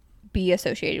to be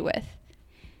associated with.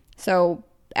 So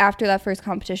after that first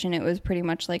competition, it was pretty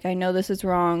much like, I know this is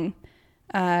wrong.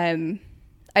 I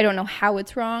don't know how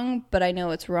it's wrong, but I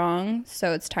know it's wrong.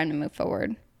 So it's time to move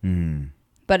forward.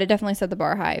 But it definitely set the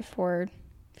bar high for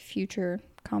future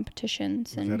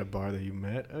competitions. Was that a bar that you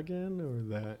met again, or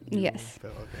that? Yes.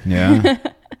 Felt, okay. Yeah.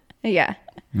 Yeah.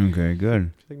 Okay,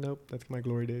 good. Like, nope, that's my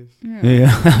glory days.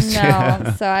 Yeah.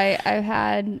 No. So I've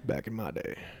had Back in my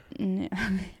day.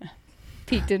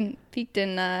 peaked in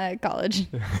college.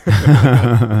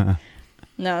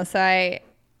 No, so I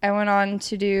went on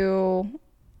to do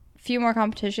a few more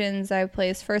competitions. I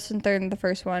placed first and third in the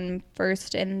first one,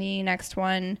 first in the next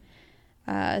one,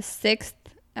 6th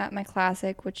at my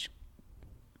classic, which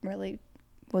really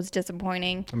was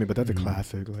disappointing. I mean, but that's a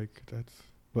classic. Like, that's.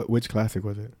 Which classic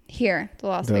was it? Here, the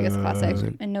Las Vegas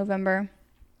Classic in November.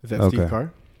 Is that Okay. Steve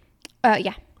Carr?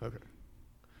 Yeah. Okay.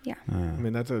 Yeah. I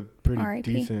mean, that's a pretty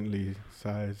R.I.P. decently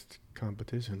sized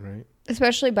competition, right?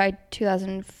 Especially by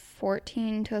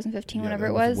 2014, 2015, whenever that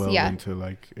it was. well Yeah. into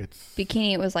like it's.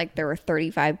 Bikini, it was like there were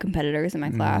 35 competitors in my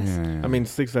class. Yeah. I mean,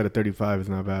 6 out of 35 is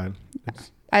not bad.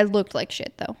 I looked like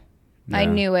shit, though. Yeah. I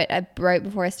knew it right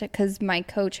before I started because my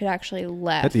coach had actually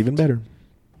left. That's even better.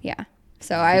 Yeah.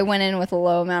 So I went in with a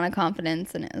low amount of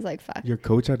confidence, and it was like, fuck. Your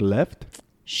coach had left?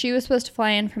 She was supposed to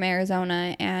fly in from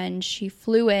Arizona, and she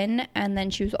flew in, and then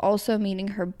she was also meeting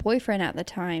her boyfriend at the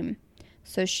time.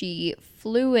 So she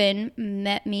flew in,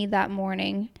 met me that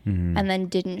morning, and then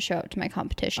didn't show up to my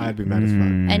competition. I'd be mad as fuck.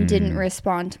 And didn't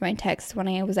respond to my text when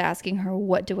I was asking her,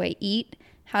 what do I eat?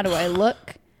 How do I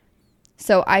look?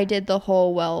 So I did the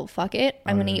whole, well, fuck it.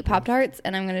 I'm going to eat Pop-Tarts,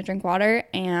 and I'm going to drink water,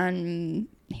 and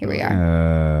here we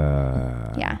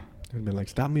are. Yeah. I'd be like,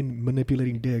 stop me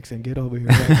manipulating dicks and get over here.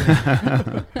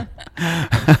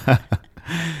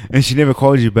 And she never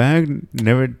called you back?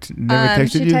 Never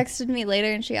texted she you? texted me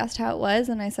later, and she asked how it was,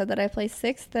 and I said that I placed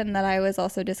 6th and that I was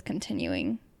also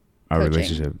discontinuing Our coaching.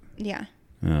 relationship. Yeah.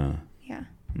 Yeah. Yeah.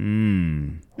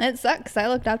 Mm. And it sucks. I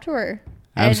looked up to her.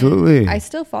 Absolutely. And I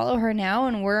still follow her now,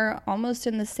 and we're almost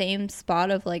in the same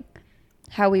spot of like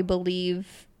how we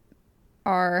believe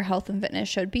our health and fitness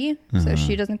should be. So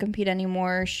she doesn't compete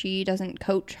anymore. She doesn't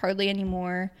coach hardly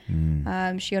anymore.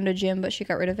 She owned a gym, but she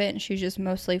got rid of it, and she's just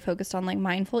mostly focused on like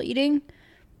mindful eating.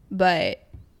 But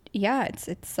yeah,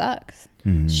 it sucks.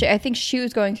 I think she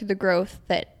was going through the growth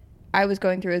that I was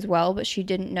going through as well, but she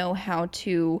didn't know how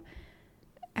to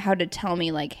tell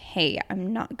me like, hey,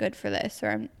 I'm not good for this, or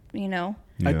I'm, you know.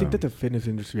 I think that the fitness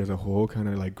industry as a whole kind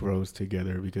of like grows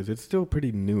together because it's still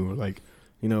pretty new. Like,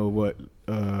 you know what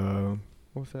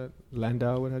what's that?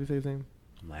 Landau, how do you say his name?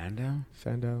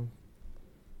 Sandow.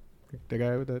 The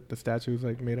guy with the statues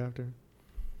like made after.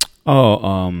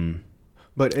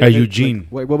 But Eugene.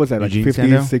 Like, what was that? Like Eugene 50s,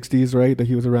 Sandow? 60s, right? That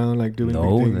he was around like doing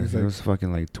big things. it Like, was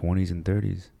fucking like 20s and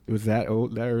 30s. it was that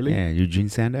old, that early? Yeah, Eugene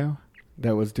Sandow?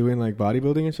 That was doing like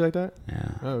bodybuilding and shit like that?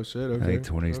 Yeah. Oh shit, okay. Like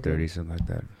 20s, Okay. 30s, something like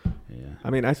that. Yeah. I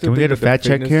mean, I still Can we think get a that the fat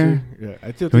check fitness here? Yeah,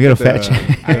 I still Can we think get a that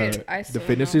fat check? I the still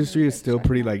fitness don't know industry who is to still check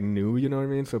pretty now. like new. You know what I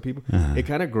mean? So people, Uh-huh. it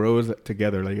kind of grows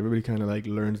together. Like everybody kind of like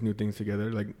learns new things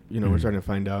together. Like we're starting to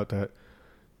find out that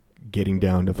getting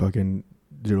down to fucking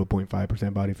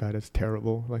 0.5% body fat is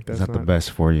terrible. Like that's Is that not the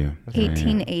best for you?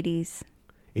 1880s.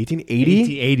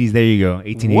 1880. 1880s. There you go.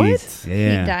 1880s. What?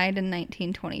 Yeah. He died in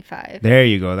 1925. There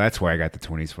you go. That's where I got the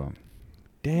 20s from.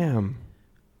 Damn,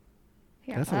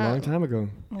 Yeah, that's a long time ago.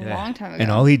 A Yeah. long time ago.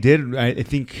 And all he did, I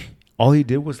think, all he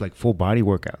did was like full body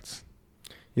workouts.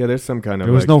 Yeah, there's some kind of.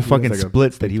 There was like, no there's fucking like a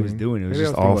splits that big he was thing. doing. It was Maybe I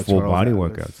just thinking all about full Charles body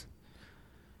Atlas. workouts.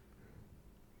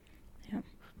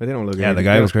 But they don't look. Yeah, the anything-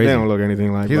 guy they was don't- crazy. They don't look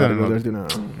anything like He doesn't bodybuilders. look- Do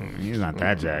not. He's not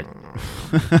that jacked.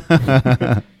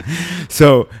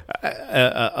 So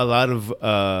a lot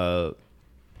of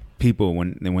people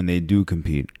when they do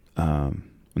compete in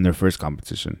their first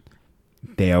competition,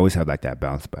 they always have like that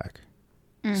bounce back.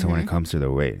 So when it comes to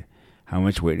their weight, how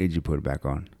much weight did you put back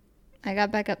on? I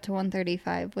got back up to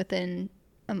 135 within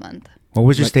a month. What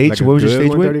was your stage? a What was your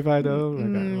good stage weight? 135 though.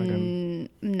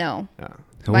 No. Yeah.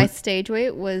 So My what- stage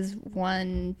weight was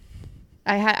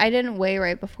I didn't weigh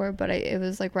right before, but it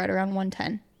was like right around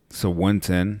 110. So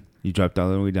 110. You dropped all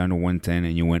the way down to 110,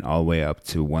 and you went all the way up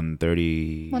to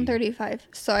 130. 135.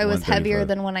 So I was 135. heavier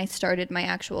than when I started my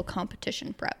actual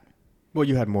competition prep. Well,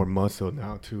 you had more muscle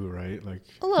now too, right? Like,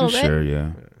 A little bit. Sure,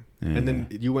 yeah. and then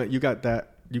you got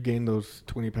that. You gained those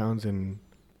 20 pounds in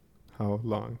how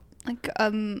long? Like a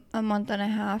month and a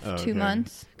half, Oh, 2 okay.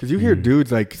 months. Because you hear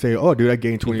dudes like say, "Oh, dude, I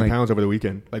gained 20 Like- pounds over the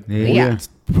weekend." Like, Yeah. what? Yeah.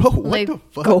 Bro, what Like the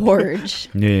fuck? gorge.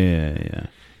 Yeah.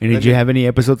 And did you have any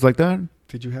episodes like that?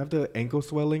 Did you have the ankle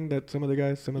swelling that some of the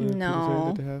people say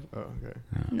that they have? Oh, okay.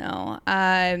 No.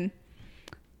 I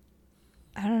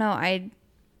don't know.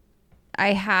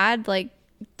 I had like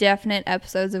definite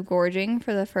episodes of gorging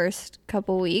for the first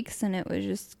couple weeks, and it was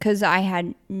just because I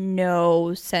had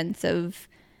no sense of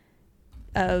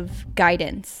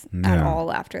guidance at Yeah.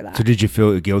 all after that. So did you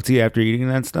feel guilty after eating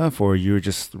that stuff, or you were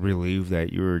just relieved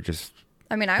that you were just...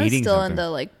 I mean, I was eating still something? in the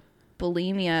like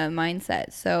bulimia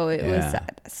mindset, so it was Yeah.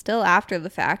 still after the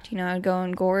fact. I'd go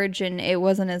and gorge, and it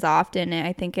wasn't as often.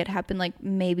 I think it happened like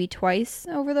maybe twice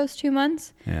over those 2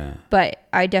 months. Yeah. But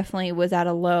I definitely was at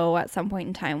a low at some point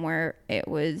in time where it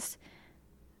was,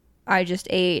 I just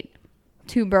ate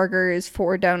 2 burgers,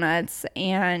 4 donuts,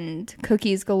 and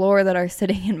cookies galore that are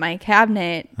sitting in my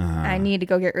cabinet. I need to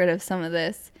go get rid of some of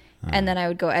this. And then I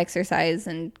would go exercise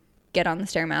and get on the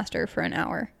Stairmaster for an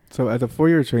hour. So as a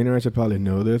 4-year trainer, I should probably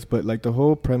know this, but like the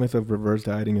whole premise of reverse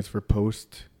dieting is for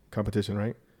post competition,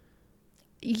 right?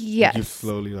 Yes. You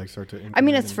slowly like start to. I mean,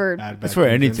 implement it's and for- add It's back for things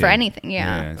in. anything. For anything,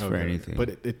 yeah. it's for Okay. anything.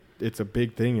 But it's a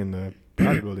big thing in the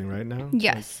bodybuilding right now.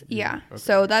 Yes. Like, Yeah. okay.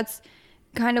 So that's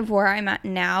kind of where I'm at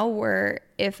now, where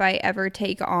if I ever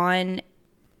take on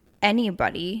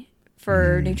anybody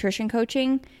for nutrition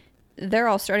coaching, they're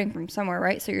all starting from somewhere,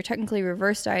 right? So you're technically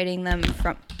reverse dieting them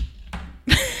from...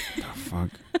 Fuck.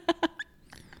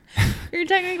 You're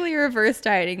technically reverse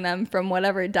dieting them from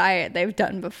whatever diet they've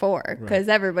done before, because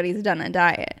everybody's done a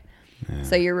diet. Yeah.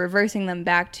 So you're reversing them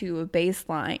back to a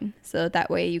baseline, so that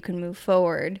way you can move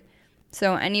forward.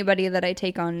 So anybody that I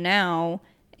take on now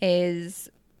is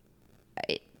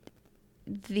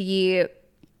the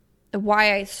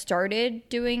why I started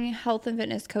doing health and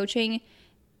fitness coaching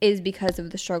is because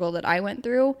of the struggle that I went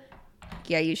through.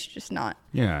 Yeah, you should just not.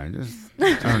 Yeah, I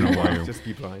don't know why. Just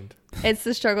be blind. It's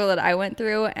the struggle that I went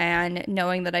through, and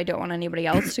knowing that I don't want anybody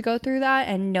else to go through that,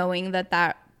 and knowing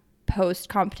that post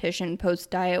competition, post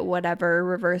diet, whatever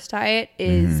reverse diet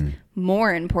is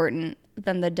more important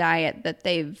than the diet that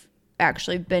they've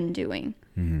actually been doing.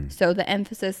 So the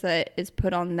emphasis that is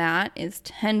put on that is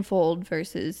tenfold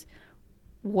versus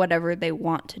whatever they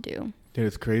want to do. Dude,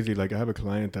 it's crazy. Like I have a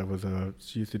client that was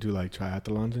she used to do like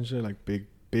triathlons and shit, like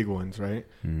big ones, right?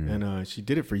 And she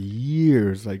did it for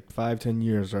years, like 5-10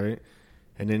 years, right?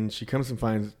 And then she comes and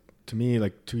finds to me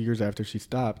like 2 years after she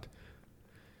stopped,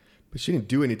 but she didn't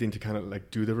do anything to kind of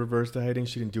like do the reverse dieting.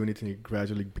 She didn't do anything to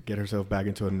gradually get herself back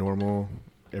into a normal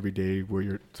everyday where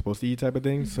you're supposed to eat type of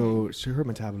thing. So her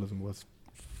metabolism was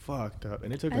fucked up,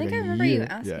 and it took I like think I a remember year. you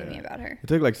asking me about her. It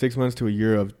took like 6 months to a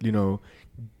year of,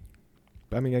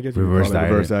 I mean, I guess you Reverse could call it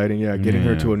reverse dieting. dieting. Yeah, getting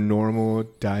her Yeah. to a normal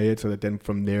diet so that then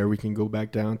from there we can go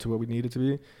back down to what we need it to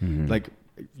be. Like,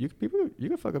 you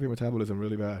can fuck up your metabolism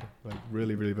really bad. Like,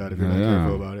 really, really bad if you're not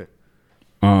careful about it.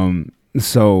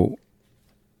 So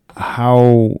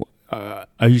how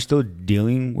are you still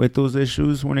dealing with those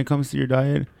issues when it comes to your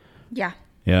diet? Yeah.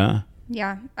 Yeah.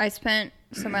 Yeah.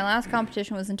 So my last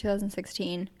competition was in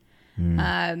 2016.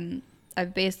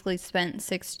 I've basically spent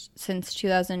since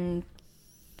 2013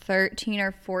 13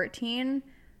 or 14,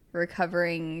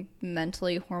 recovering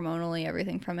mentally, hormonally,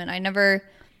 everything from it. I never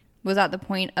was at the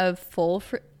point of full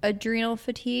adrenal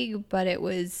fatigue, but it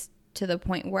was to the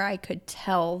point where I could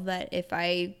tell that if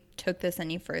I took this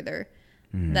any further,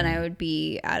 then I would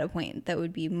be at a point that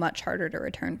would be much harder to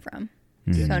return from.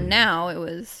 So now it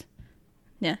was,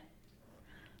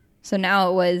 So now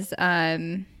it was,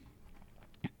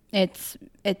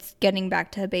 it's getting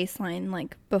back to baseline.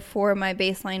 Like before, my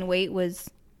baseline weight was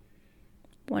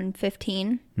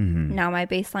 115. Now my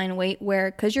baseline weight,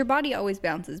 because your body always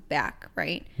bounces back,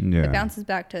 right? Yeah. It bounces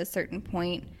back to a certain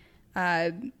point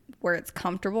where it's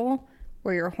comfortable,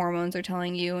 where your hormones are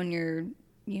telling you and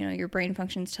your brain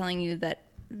functions telling you that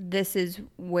this is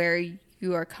where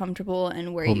you are comfortable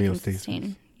and where you can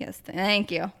sustain. Yes,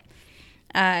 thank you.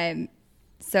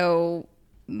 So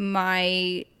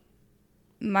my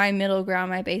middle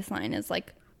ground, my baseline is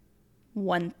like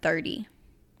 130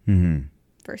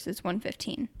 versus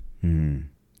 115.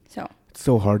 So it's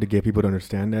so hard to get people to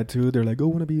understand that too. They're like, "Oh, I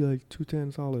want to be like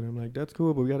 210 solid." I'm like, "That's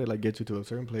cool, but we gotta like get you to a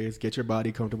certain place, get your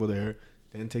body comfortable there,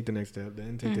 then take the next step,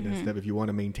 then take the next step if you want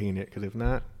to maintain it. Because if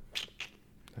not,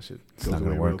 that shit goes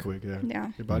away real quick.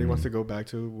 Yeah. Your body wants to go back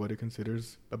to what it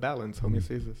considers a balance,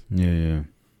 homeostasis. Yeah.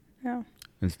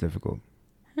 It's difficult.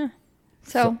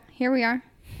 So here we are.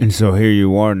 And so here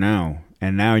you are now,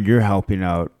 and now you're helping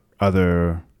out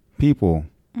other people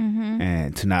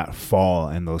and to not fall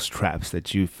in those traps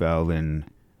that you fell in.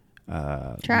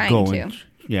 Trying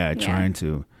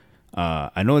to.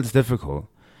 I know it's difficult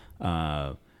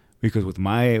because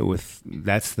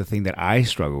that's the thing that I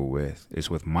struggle with is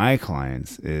with my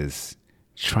clients is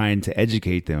trying to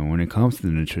educate them when it comes to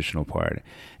the nutritional part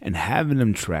and having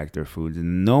them track their foods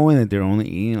and knowing that they're only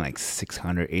eating like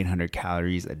 600, 800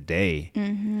 calories a day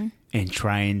and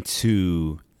trying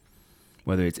to,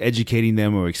 whether it's educating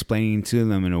them or explaining to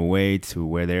them in a way to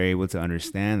where they're able to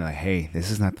understand like, hey, this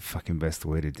is not the fucking best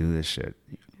way to do this shit.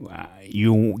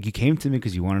 You came to me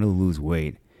because you wanted to lose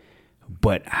weight,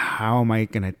 but how am I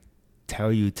going to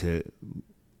tell you to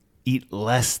eat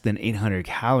less than 800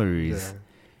 calories? Yeah.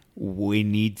 We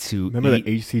need to remember eat.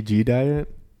 the HCG diet?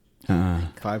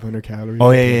 500 calories. Oh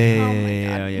Oh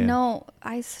yeah. my God. No,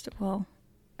 I still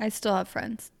have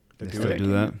friends. They still do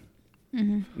that.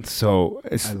 So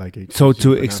I like HCG.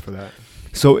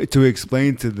 So to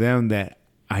explain to them that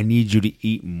I need you to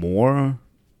eat more,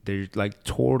 they're like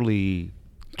totally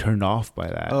turned off by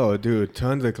that. Oh, dude,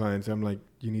 tons of clients. I'm like,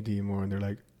 you need to eat more, and they're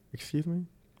like, excuse me.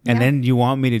 And then you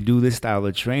want me to do this style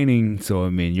of training. So,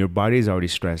 I mean, your body's already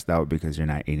stressed out because you're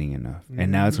not eating enough.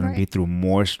 And now it's going to be through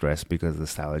more stress because of the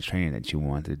style of training that you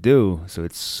want to do. So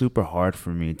it's super hard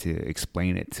for me to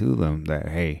explain it to them that,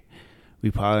 hey, we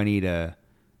probably need to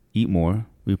eat more.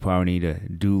 We probably need to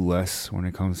do less when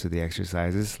it comes to the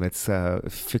exercises. Let's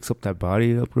fix up that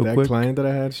body up real quick. That client that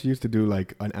I had, she used to do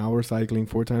like an hour cycling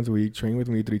 4 times a week, train with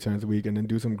me 3 times a week, and then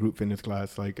do some group fitness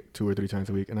class like 2 or 3 times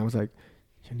a week. And I was like,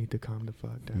 you need to calm the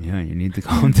fuck down. Yeah, you need to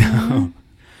calm down.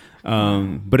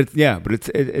 But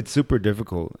it's super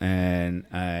difficult, and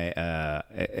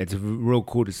it's real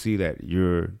cool to see that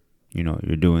you're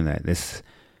doing that.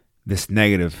 This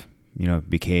negative,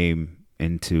 became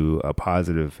into a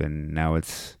positive, and now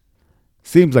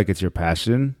seems like it's your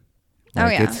passion.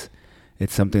 Like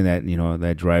it's something that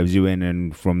that drives you in,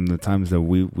 and from the times that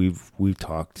we've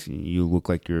talked, you look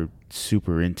like you're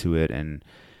super into it and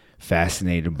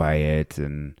fascinated by it,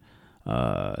 and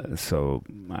so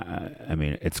I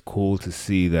mean, it's cool to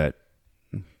see that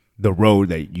the road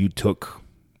that you took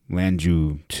land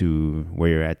you to where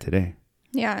you're at today.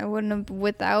 Yeah, I wouldn't have,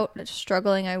 without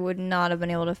struggling, I would not have been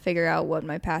able to figure out what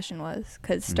my passion was.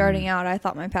 Because starting out, I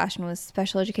thought my passion was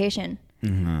special education,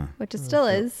 which it still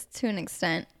is to an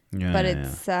extent. Yeah, but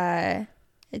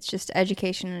it's just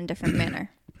education in a different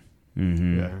manner.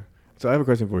 Yeah. So I have a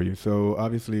question for you. So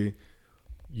obviously,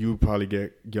 you probably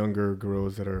get younger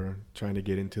girls that are trying to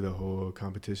get into the whole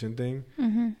competition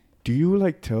thing. Do you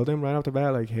like tell them right off the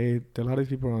bat, like, hey, a lot of these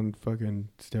people are on fucking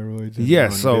steroids? And Yeah,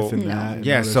 on so this and that and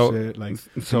yeah, all that so shit? Like,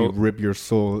 so you rip your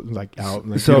soul like out.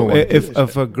 Like, so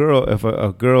if a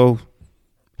girl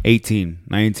 18,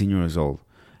 19 years old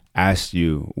asked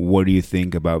you, what do you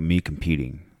think about me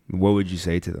competing? What would you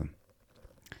say to them?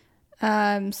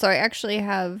 So I actually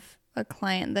have a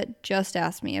client that just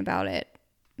asked me about it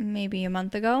maybe a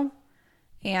month ago,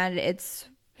 and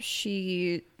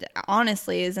she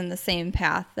honestly is in the same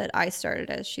path that I started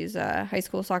as. She's a high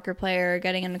school soccer player,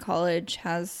 getting into college,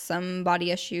 has some body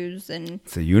issues, and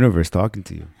it's the universe talking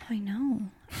to you. I know.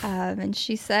 And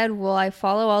she said, well, I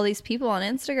follow all these people on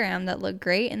Instagram that look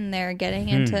great and they're getting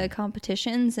into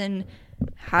competitions, and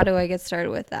how do I get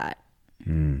started with that?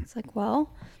 It's like,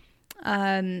 well,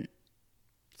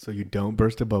 So you don't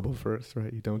burst a bubble first,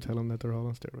 right? You don't tell them that they're all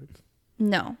on steroids.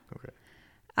 No. Okay.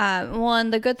 Well,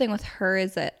 and the good thing with her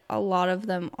is that a lot of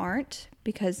them aren't,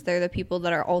 because they're the people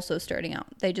that are also starting out.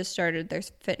 They just started their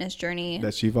fitness journey.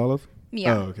 That she follows?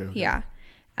 Yeah. Oh, okay. Yeah.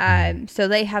 So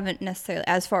they haven't necessarily,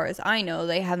 as far as I know,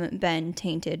 they haven't been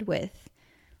tainted with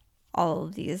all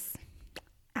of these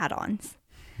add-ons.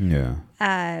 Yeah.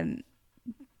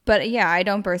 But yeah, I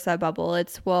don't burst that bubble.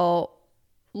 It's, well,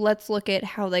 let's look at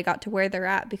how they got to where they're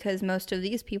at, because most of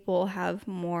these people have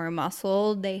more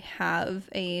muscle. They have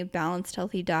a balanced,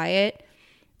 healthy diet.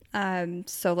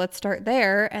 So let's start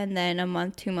there. And then a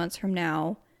month, 2 months from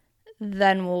now,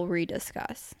 then we'll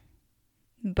rediscuss.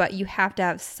 But you have to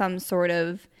have some sort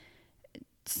of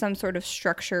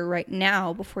structure right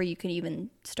now before you can even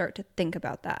start to think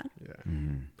about that. Yeah.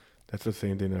 Mm-hmm. That's the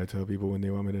same thing that I tell people when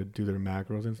they want me to do their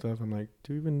macros and stuff. I'm like,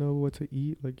 do you even know what to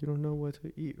eat? Like, you don't know what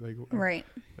to eat. Like, right.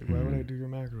 Like, why would I do your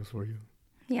macros for you?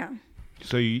 Yeah.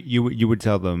 So you would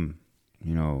tell them,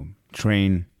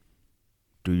 train,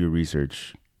 do your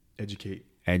research,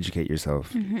 educate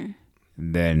yourself,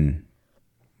 then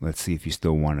let's see if you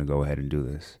still want to go ahead and do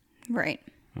this. Right.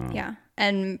 Yeah.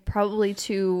 And probably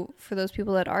for those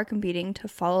people that are competing, to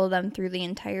follow them through the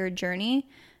entire journey,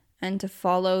 and to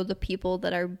follow the people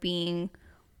that are being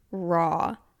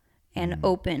raw and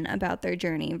open about their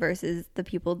journey versus the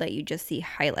people that you just see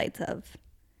highlights of.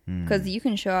 Because you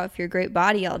can show off your great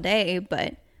body all day,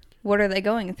 but what are they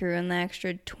going through in the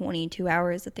extra 22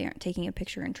 hours that they aren't taking a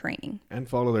picture and training? And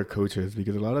follow their coaches,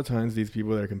 because a lot of times these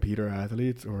people that compete are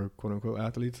athletes, or quote unquote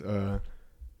athletes,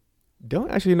 don't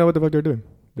actually know what the fuck they're doing.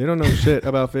 They don't know shit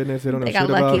about fitness. They don't know shit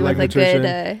about like nutrition.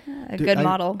 A good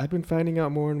model. I've been finding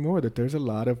out more and more that there's a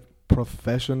lot of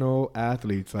professional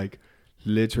athletes, like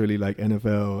literally like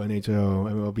NFL,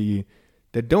 NHL, MLB,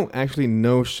 that don't actually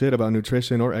know shit about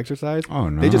nutrition or exercise. Oh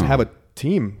no. They just have a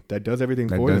team that does everything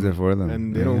for them.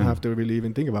 And they don't Yeah. have to really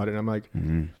even think about it. And I'm like,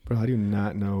 bro, how do you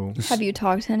not know? Have you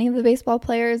talked to any of the baseball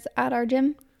players at our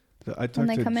gym? I talk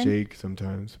to Jake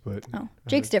sometimes, but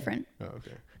Jake's different. Oh,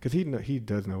 okay. Because he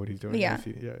does know what he's doing. Yeah.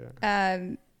 Yeah.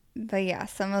 But yeah,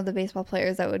 some of the baseball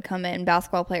players that would come in,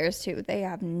 basketball players too, they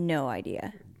have no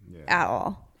idea at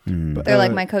all. But, they're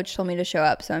like, my coach told me to show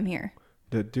up, so I'm here.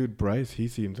 The dude Bryce, he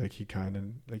seems like he kind of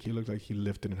like he looks like he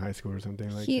lifted in high school or something.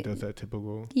 Like he does that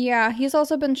typical. Yeah, he's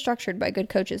also been structured by good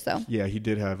coaches though. Yeah, he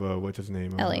did have what's his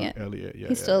name? Elliot. Yeah,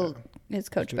 he still is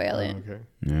coached by Elliot. Oh, okay.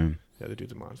 Yeah. Yeah, the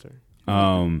dude's a monster.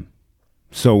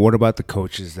 So what about the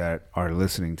coaches that are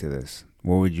listening to this?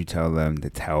 What would you tell them to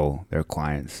tell their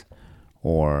clients,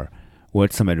 or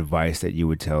what's some advice that you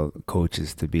would tell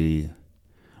coaches to be,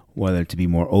 whether to be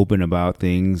more open about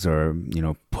things or,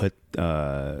 put...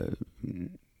 I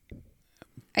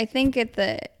think at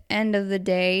the end of the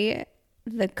day,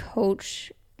 the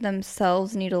coach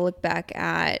themselves need to look back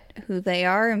at who they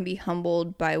are and be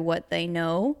humbled by what they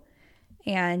know.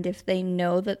 And if they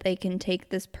know that they can take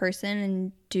this person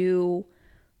and do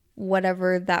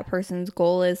whatever that person's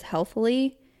goal is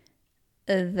healthily,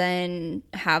 then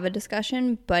have a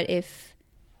discussion. But if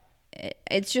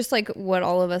it's just like what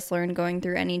all of us learn going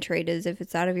through any trade is, if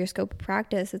it's out of your scope of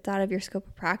practice, it's out of your scope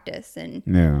of practice, and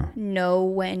know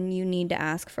when you need to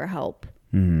ask for help.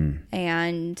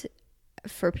 And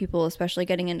for people, especially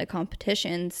getting into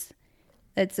competitions,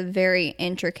 it's a very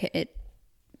intricate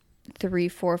 3,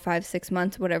 4, 5, 6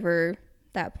 months, whatever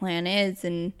that plan is.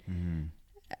 And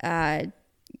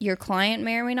your client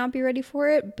may or may not be ready for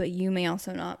it, but you may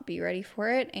also not be ready for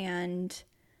it. And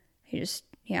you just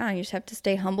have to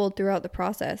stay humbled throughout the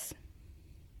process.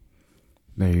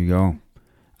 There you go.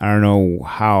 I don't know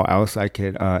how else I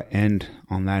could end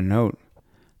on that note.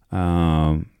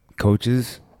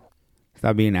 Coaches,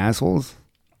 stop being assholes.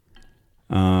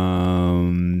 Do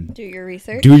your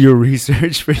research. Do your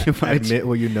research, pretty much. Admit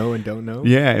what you know and don't know.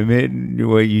 Yeah, admit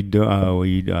what you do, know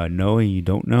and you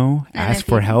don't know. And ask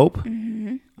for help.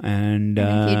 And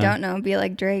if you don't know, be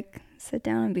like Drake. Sit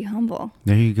down and be humble.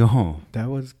 There you go. That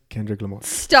was Kendrick Lamar.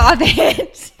 Stop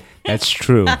it. That's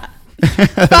true. Fuck. We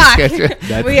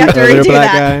have to redo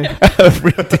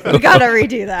that. We gotta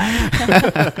redo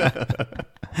that.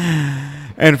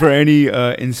 And for any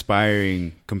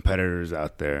inspiring competitors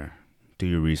out there, do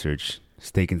your research,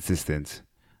 stay consistent,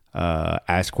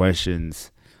 ask questions,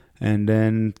 and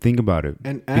then think about it.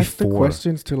 And ask the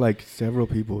questions to like several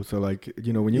people. So like,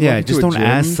 when you just don't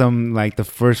ask some like the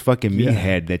first fucking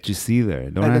meathead that you see there.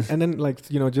 Don't ask. And then like,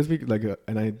 just be like,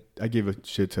 and I give a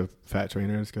shit to fat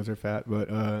trainers because they're fat,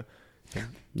 but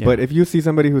but if you see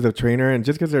somebody who's a trainer, and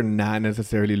just because they're not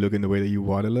necessarily looking the way that you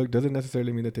want to look, doesn't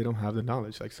necessarily mean that they don't have the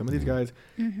knowledge. Like some of these guys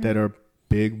that are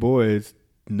big boys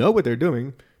know what they're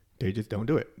doing. they just don't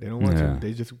do it. They don't want Yeah. to.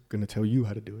 They're just gonna tell you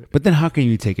how to do it. But then how can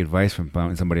you take advice from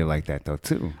somebody like that though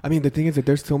too? I mean, the thing is that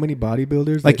there's so many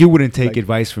bodybuilders. Like that, you wouldn't take like-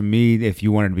 advice from me if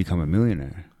you wanted to become a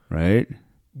millionaire, right?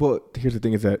 Well, here's the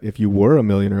thing: is that if you were a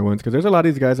millionaire once, because there's a lot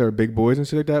of these guys that are big boys and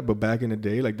shit like that, but back in the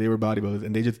day, like they were bodybuilders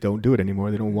and they just don't do it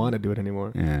anymore. They don't want to do it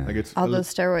anymore. Yeah. Like it's All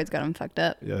those steroids got them fucked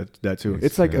up. yeah, that too. It's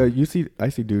It's like true. I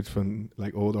see dudes from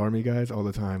like old army guys all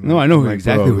the time. No, Like, I know I'm like,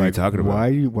 exactly bro, who you're like, talking about.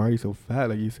 Why are you so fat?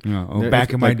 Like you. You know, there- back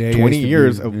it's in my like day, I 20 used to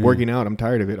years be- of yeah. working out. I'm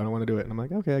tired of it. I don't want to do it. And I'm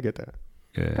like, okay, I get that.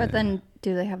 Yeah. But then,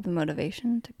 do they have the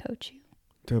motivation to coach you?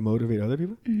 To motivate other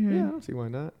people? Mhm. Yeah, I don't see why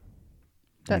not.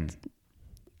 That's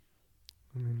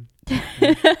I mean,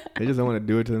 they just don't want to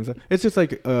do it to themselves. It's just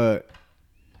like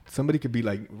somebody could be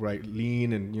like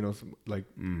lean and like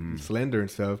slender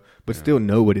and stuff, but still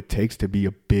know what it takes to be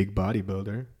a big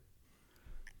bodybuilder.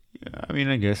 Yeah, I mean,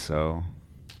 I guess so.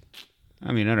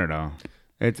 I mean, I don't know.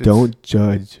 It's, Don't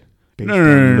judge. based No.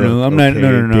 on look, I'm not. okay,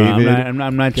 No. David?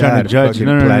 I'm not trying to judge. Fucking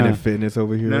No. Planet Fitness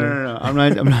over here. No. I'm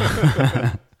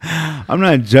not. I'm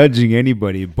not judging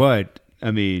anybody, but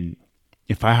I mean,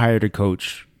 if I hired a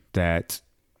coach that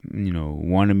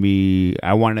wanted me,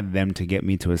 I wanted them to get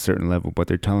me to a certain level, but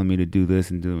they're telling me to do this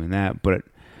and doing that, but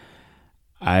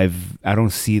I don't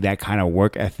see that kind of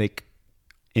work ethic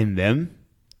in them.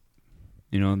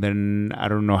 Then I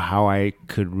don't know how I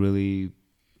could really,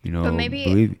 But maybe-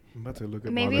 believe. I'm about to look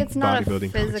at maybe all the it's not a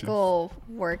bodybuilding physical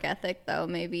work ethic though.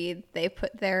 Maybe they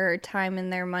put their time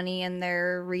and their money and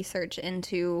their research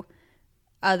into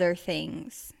other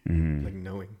things. coaches. Like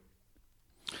knowing.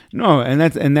 No, and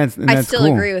that's I still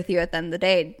cool. agree with you at the end of the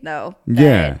day, though. that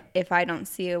Yeah. If I don't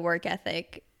see a work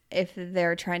ethic, if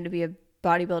they're trying to be a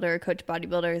bodybuilder or coach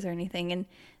bodybuilders or anything, and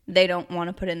they don't want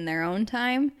to put in their own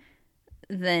time,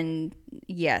 then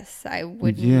yes, I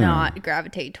would Yeah. not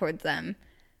gravitate towards them.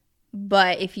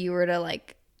 But if you were to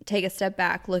like take a step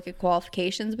back, look at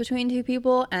qualifications between two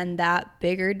people, and that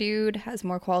bigger dude has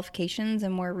more qualifications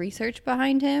and more research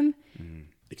behind him,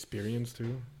 Experience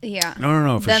too. yeah.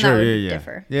 No, for Then that sure. would Yeah.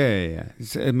 differ. Yeah.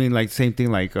 I mean, like same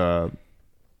thing. Like, So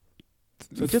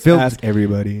just Phil- ask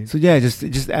everybody. So yeah,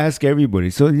 just ask everybody.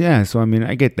 So yeah, so I mean,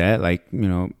 I get that. Like,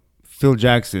 Phil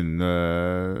Jackson,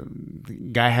 the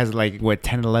guy has like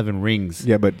 10, 11 rings.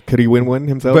 Yeah, but could he win one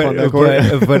himself on that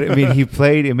court? but I mean, he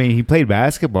played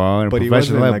basketball in a But he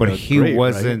professional wasn't, level, but like, a he great,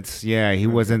 wasn't. Yeah, he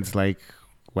wasn't like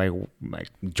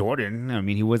Jordan. I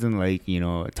mean, he wasn't like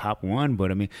a top one.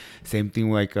 But I mean, same thing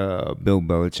like Bill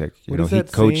Belichick. What is He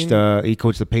that coached saying? he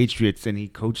coached the Patriots and he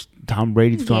coached Tom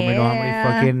Brady. So I don't know how many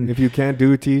Yeah. fucking. If you can't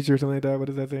do, teach or something like that. What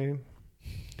is that saying?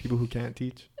 People who can't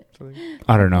teach something.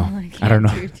 I don't know. I don't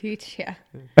know. Teach, yeah.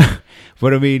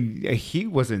 But I mean, he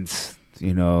wasn't,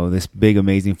 this big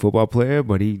amazing football player.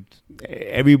 But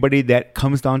everybody that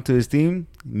comes down to his team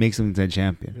makes him the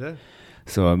champion. Yeah.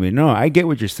 So I mean, no, I get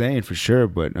what you're saying for sure.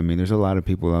 But I mean, there's a lot of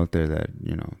people out there that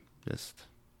just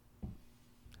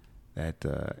that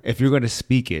if you're gonna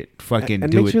speak it, fucking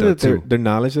And do make it sure though that too. their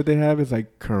knowledge that they have is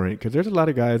like current, because there's a lot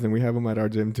of guys, and we have them at our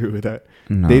gym too, that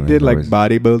No, they did like always-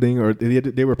 bodybuilding or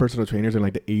they were personal trainers in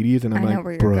like the 80s, and I'm I know like,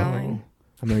 where you're bro, going.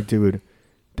 I'm like, dude,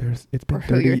 it's been Or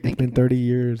who you're 30, it's been thinking. 30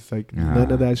 years, like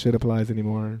none of that shit applies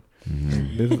anymore.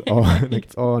 Mhm. This is all like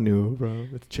it's all new, bro.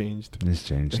 It's changed. This The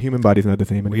changed. human body's not the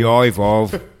same anymore. We all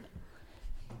evolve.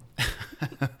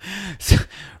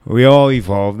 We all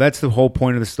evolve. That's the whole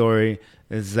point of the story,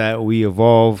 is that we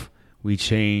evolve, we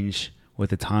change with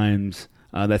the times.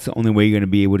 That's the only way you're going to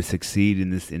be able to succeed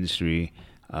in this industry.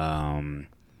 And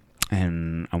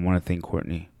I want to thank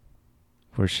Courtney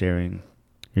for sharing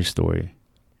your story.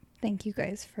 Thank you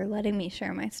guys for letting me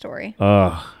share my story.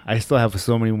 I still have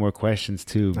so many more questions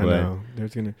too, I but know.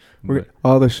 There's gonna but-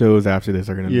 all the shows after this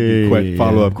are gonna Yeah, be yeah,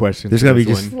 follow up yeah. questions. There's to gonna be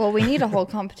this just- one. Well, we need a whole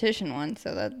competition one,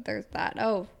 so that there's that.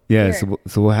 Oh, yeah. here.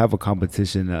 So we'll have a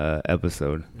competition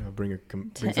episode. Yeah, bring To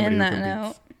somebody end who that competes.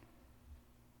 note.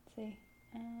 Let's see,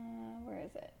 where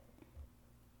is it?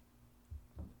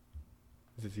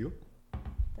 Is this you?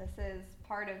 This is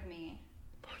part of me.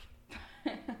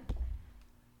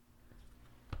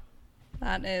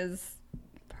 That is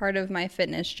part of my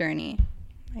fitness journey.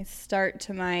 I start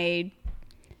to my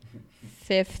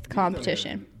 5th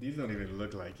competition. These don't even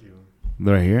look like you.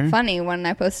 Right here. Funny, when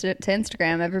I posted it to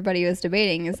Instagram, everybody was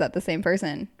debating, is that the same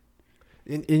person?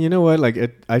 And you know what? Like,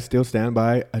 I still stand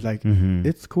by. I like. Mhm.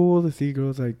 It's cool to see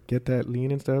girls like get that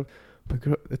lean and stuff,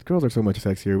 but girls are so much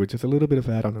sexier with just a little bit of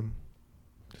fat on them.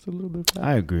 Just a little bit of fat.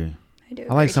 I agree. I do.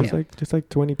 I like agree some- too. Just like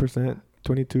 20%,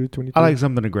 22, 23. I like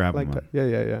something to grab like them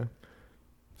that. Yeah.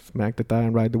 Smack the thigh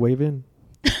and ride the wave in.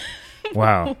 on.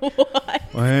 Wow.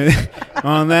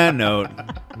 On that note,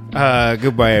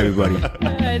 goodbye, everybody.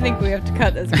 I think we have to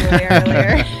cut this way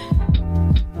earlier.